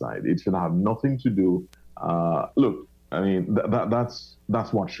commercial side. It should have nothing to do. Look, I mean,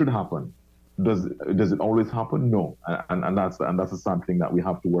 that's what should happen. Does it always happen? No, and that's a sad thing that we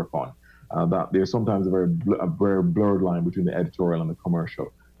have to work on. That there's sometimes a very blurred line between the editorial and the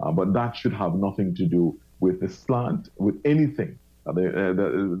commercial, but that should have nothing to do with the slant, with anything.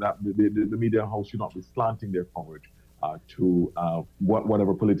 The media house should not be slanting their coverage to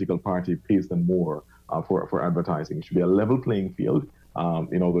whatever political party pays them more for advertising. It should be a level playing field.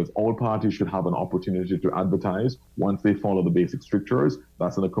 All parties should have an opportunity to advertise once they follow the basic strictures.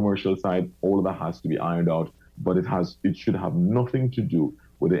 That's on the commercial side. All of that has to be ironed out, but it should have nothing to do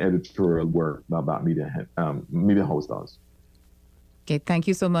with the editorial work that media house does. Okay, thank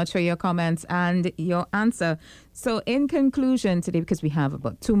you so much for your comments and your answer. So in conclusion today, because we have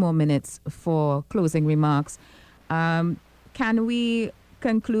about 2 more minutes for closing remarks, can we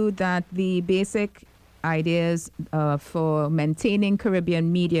conclude that the basic ideas for maintaining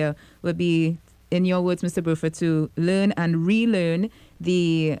Caribbean media would be, in your words, Mr. Bruford, to learn and relearn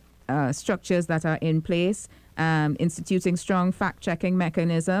the structures that are in place, instituting strong fact-checking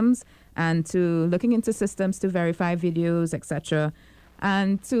mechanisms, and to looking into systems to verify videos, etc.,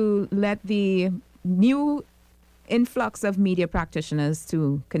 and to let the new influx of media practitioners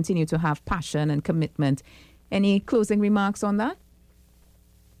to continue to have passion and commitment Any closing remarks on that?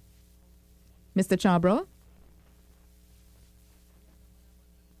 Mr. Chabrol?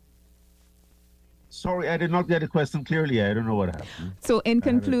 Sorry, I did not get the question clearly. I don't know what happened. So in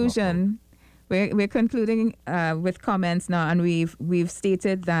conclusion, we're concluding with comments now, and we've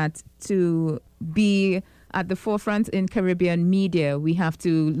stated that to be at the forefront in Caribbean media, we have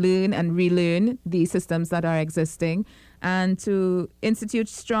to learn and relearn the systems that are existing, and to institute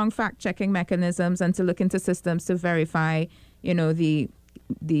strong fact-checking mechanisms, and to look into systems to verify,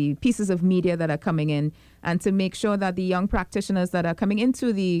 the pieces of media that are coming in, and to make sure that the young practitioners that are coming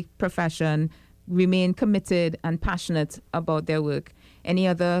into the profession remain committed and passionate about their work. Any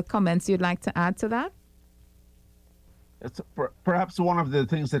other comments you'd like to add to that? It's perhaps one of the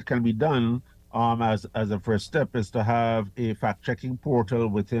things that can be done as a first step is to have a fact-checking portal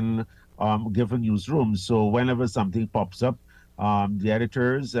within given newsrooms. So whenever something pops up, the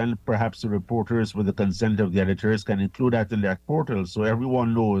editors and perhaps the reporters, with the consent of the editors, can include that in that portal, so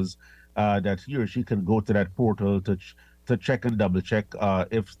everyone knows that he or she can go to that portal to check and double check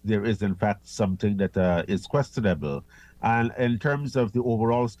if there is in fact something that is questionable. And in terms of the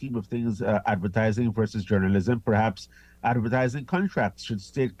overall scheme of things, advertising versus journalism, perhaps advertising contracts should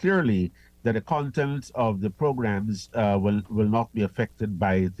state clearly that the content of the programs will not be affected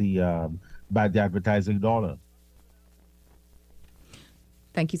by the advertising dollar.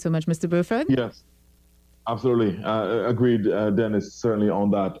 Thank you so much, Mr. Burford. Yes, absolutely. Agreed, Dennis, certainly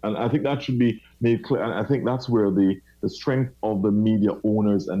on that. And I think that should be made clear. And I think that's where the strength of the media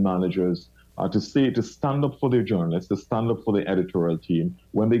owners and managers to stand up for their journalists, to stand up for the editorial team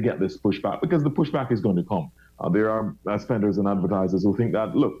when they get this pushback, because the pushback is going to come. There are spenders and advertisers who think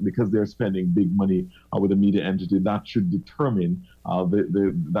that, look, because they're spending big money with a media entity, that should determine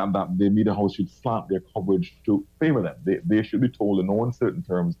that the media house should slant their coverage to favor them. They should be told in no uncertain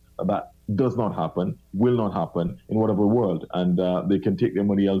terms that does not happen, will not happen in whatever world, and they can take their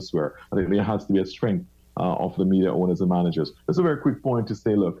money elsewhere. I think there has to be a strength of the media owners and managers. That's a very quick point to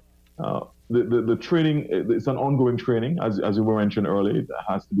say, look, the training, it's an ongoing training, as you were mentioned earlier. It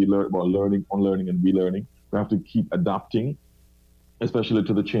has to be about learning, unlearning, and relearning. We have to keep adapting, especially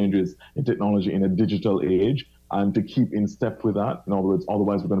to the changes in technology in a digital age, and to keep in step with that. In other words,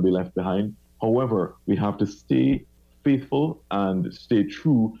 otherwise we're going to be left behind. However, we have to stay faithful and stay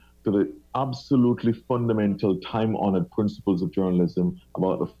true to the absolutely fundamental time-honored principles of journalism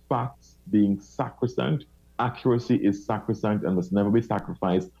about the facts being sacrosanct. Accuracy is sacrosanct and must never be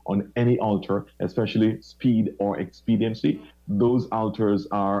sacrificed on any altar, especially speed or expediency. Those altars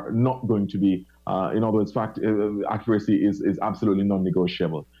are not going to be, in other words, accuracy is absolutely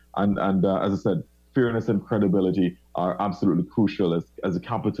non-negotiable. And as I said, fairness and credibility are absolutely crucial as a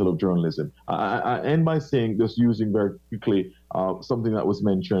capital of journalism. I end by saying, just using very quickly something that was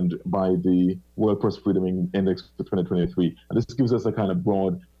mentioned by the World Press Freedom Index for 2023. And this gives us a kind of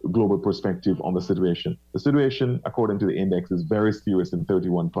broad global perspective on the situation. The situation, according to the index, is very serious in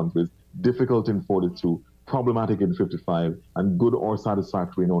 31 countries, difficult in 42, problematic in 55, and good or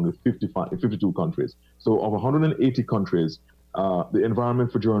satisfactory in only 52 countries. So of 180 countries, the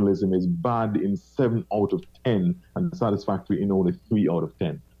environment for journalism is bad in 7 out of 10 and satisfactory in only 3 out of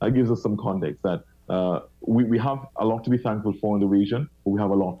 10. That gives us some context that we have a lot to be thankful for in the region, but we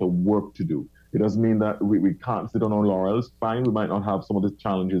have a lot of work to do. It doesn't mean that we can't sit on our laurels. Fine, we might not have some of the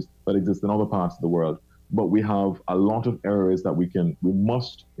challenges that exist in other parts of the world, but we have a lot of areas that we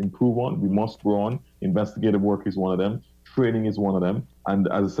must improve on, we must grow on. Investigative work is one of them, training is one of them, and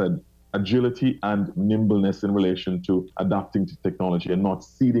as I said, agility and nimbleness in relation to adapting to technology and not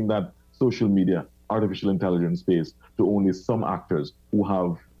ceding that social media, artificial intelligence space to only some actors who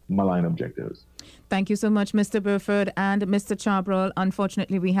have malign objectives. Thank you so much, Mr. Burford and Mr. Chabrol.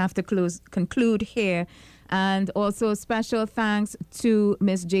 Unfortunately, we have to conclude here. And also special thanks to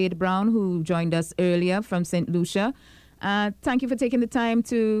Ms. Jade Brown, who joined us earlier from St. Lucia. Thank you for taking the time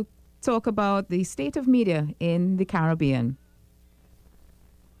to talk about the state of media in the Caribbean.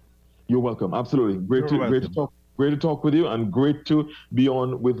 You're welcome. Absolutely. Great to talk with you, and great to be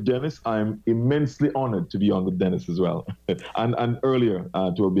on with Dennis. I'm immensely honored to be on with Dennis as well, and earlier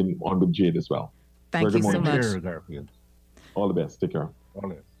to have been on with Jade as well. Thank you so much. All the best. Take care. All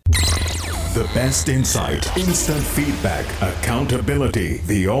the best. The best insight, instant feedback, accountability.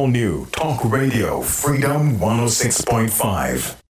 The all-new Talk Radio Freedom 106.5.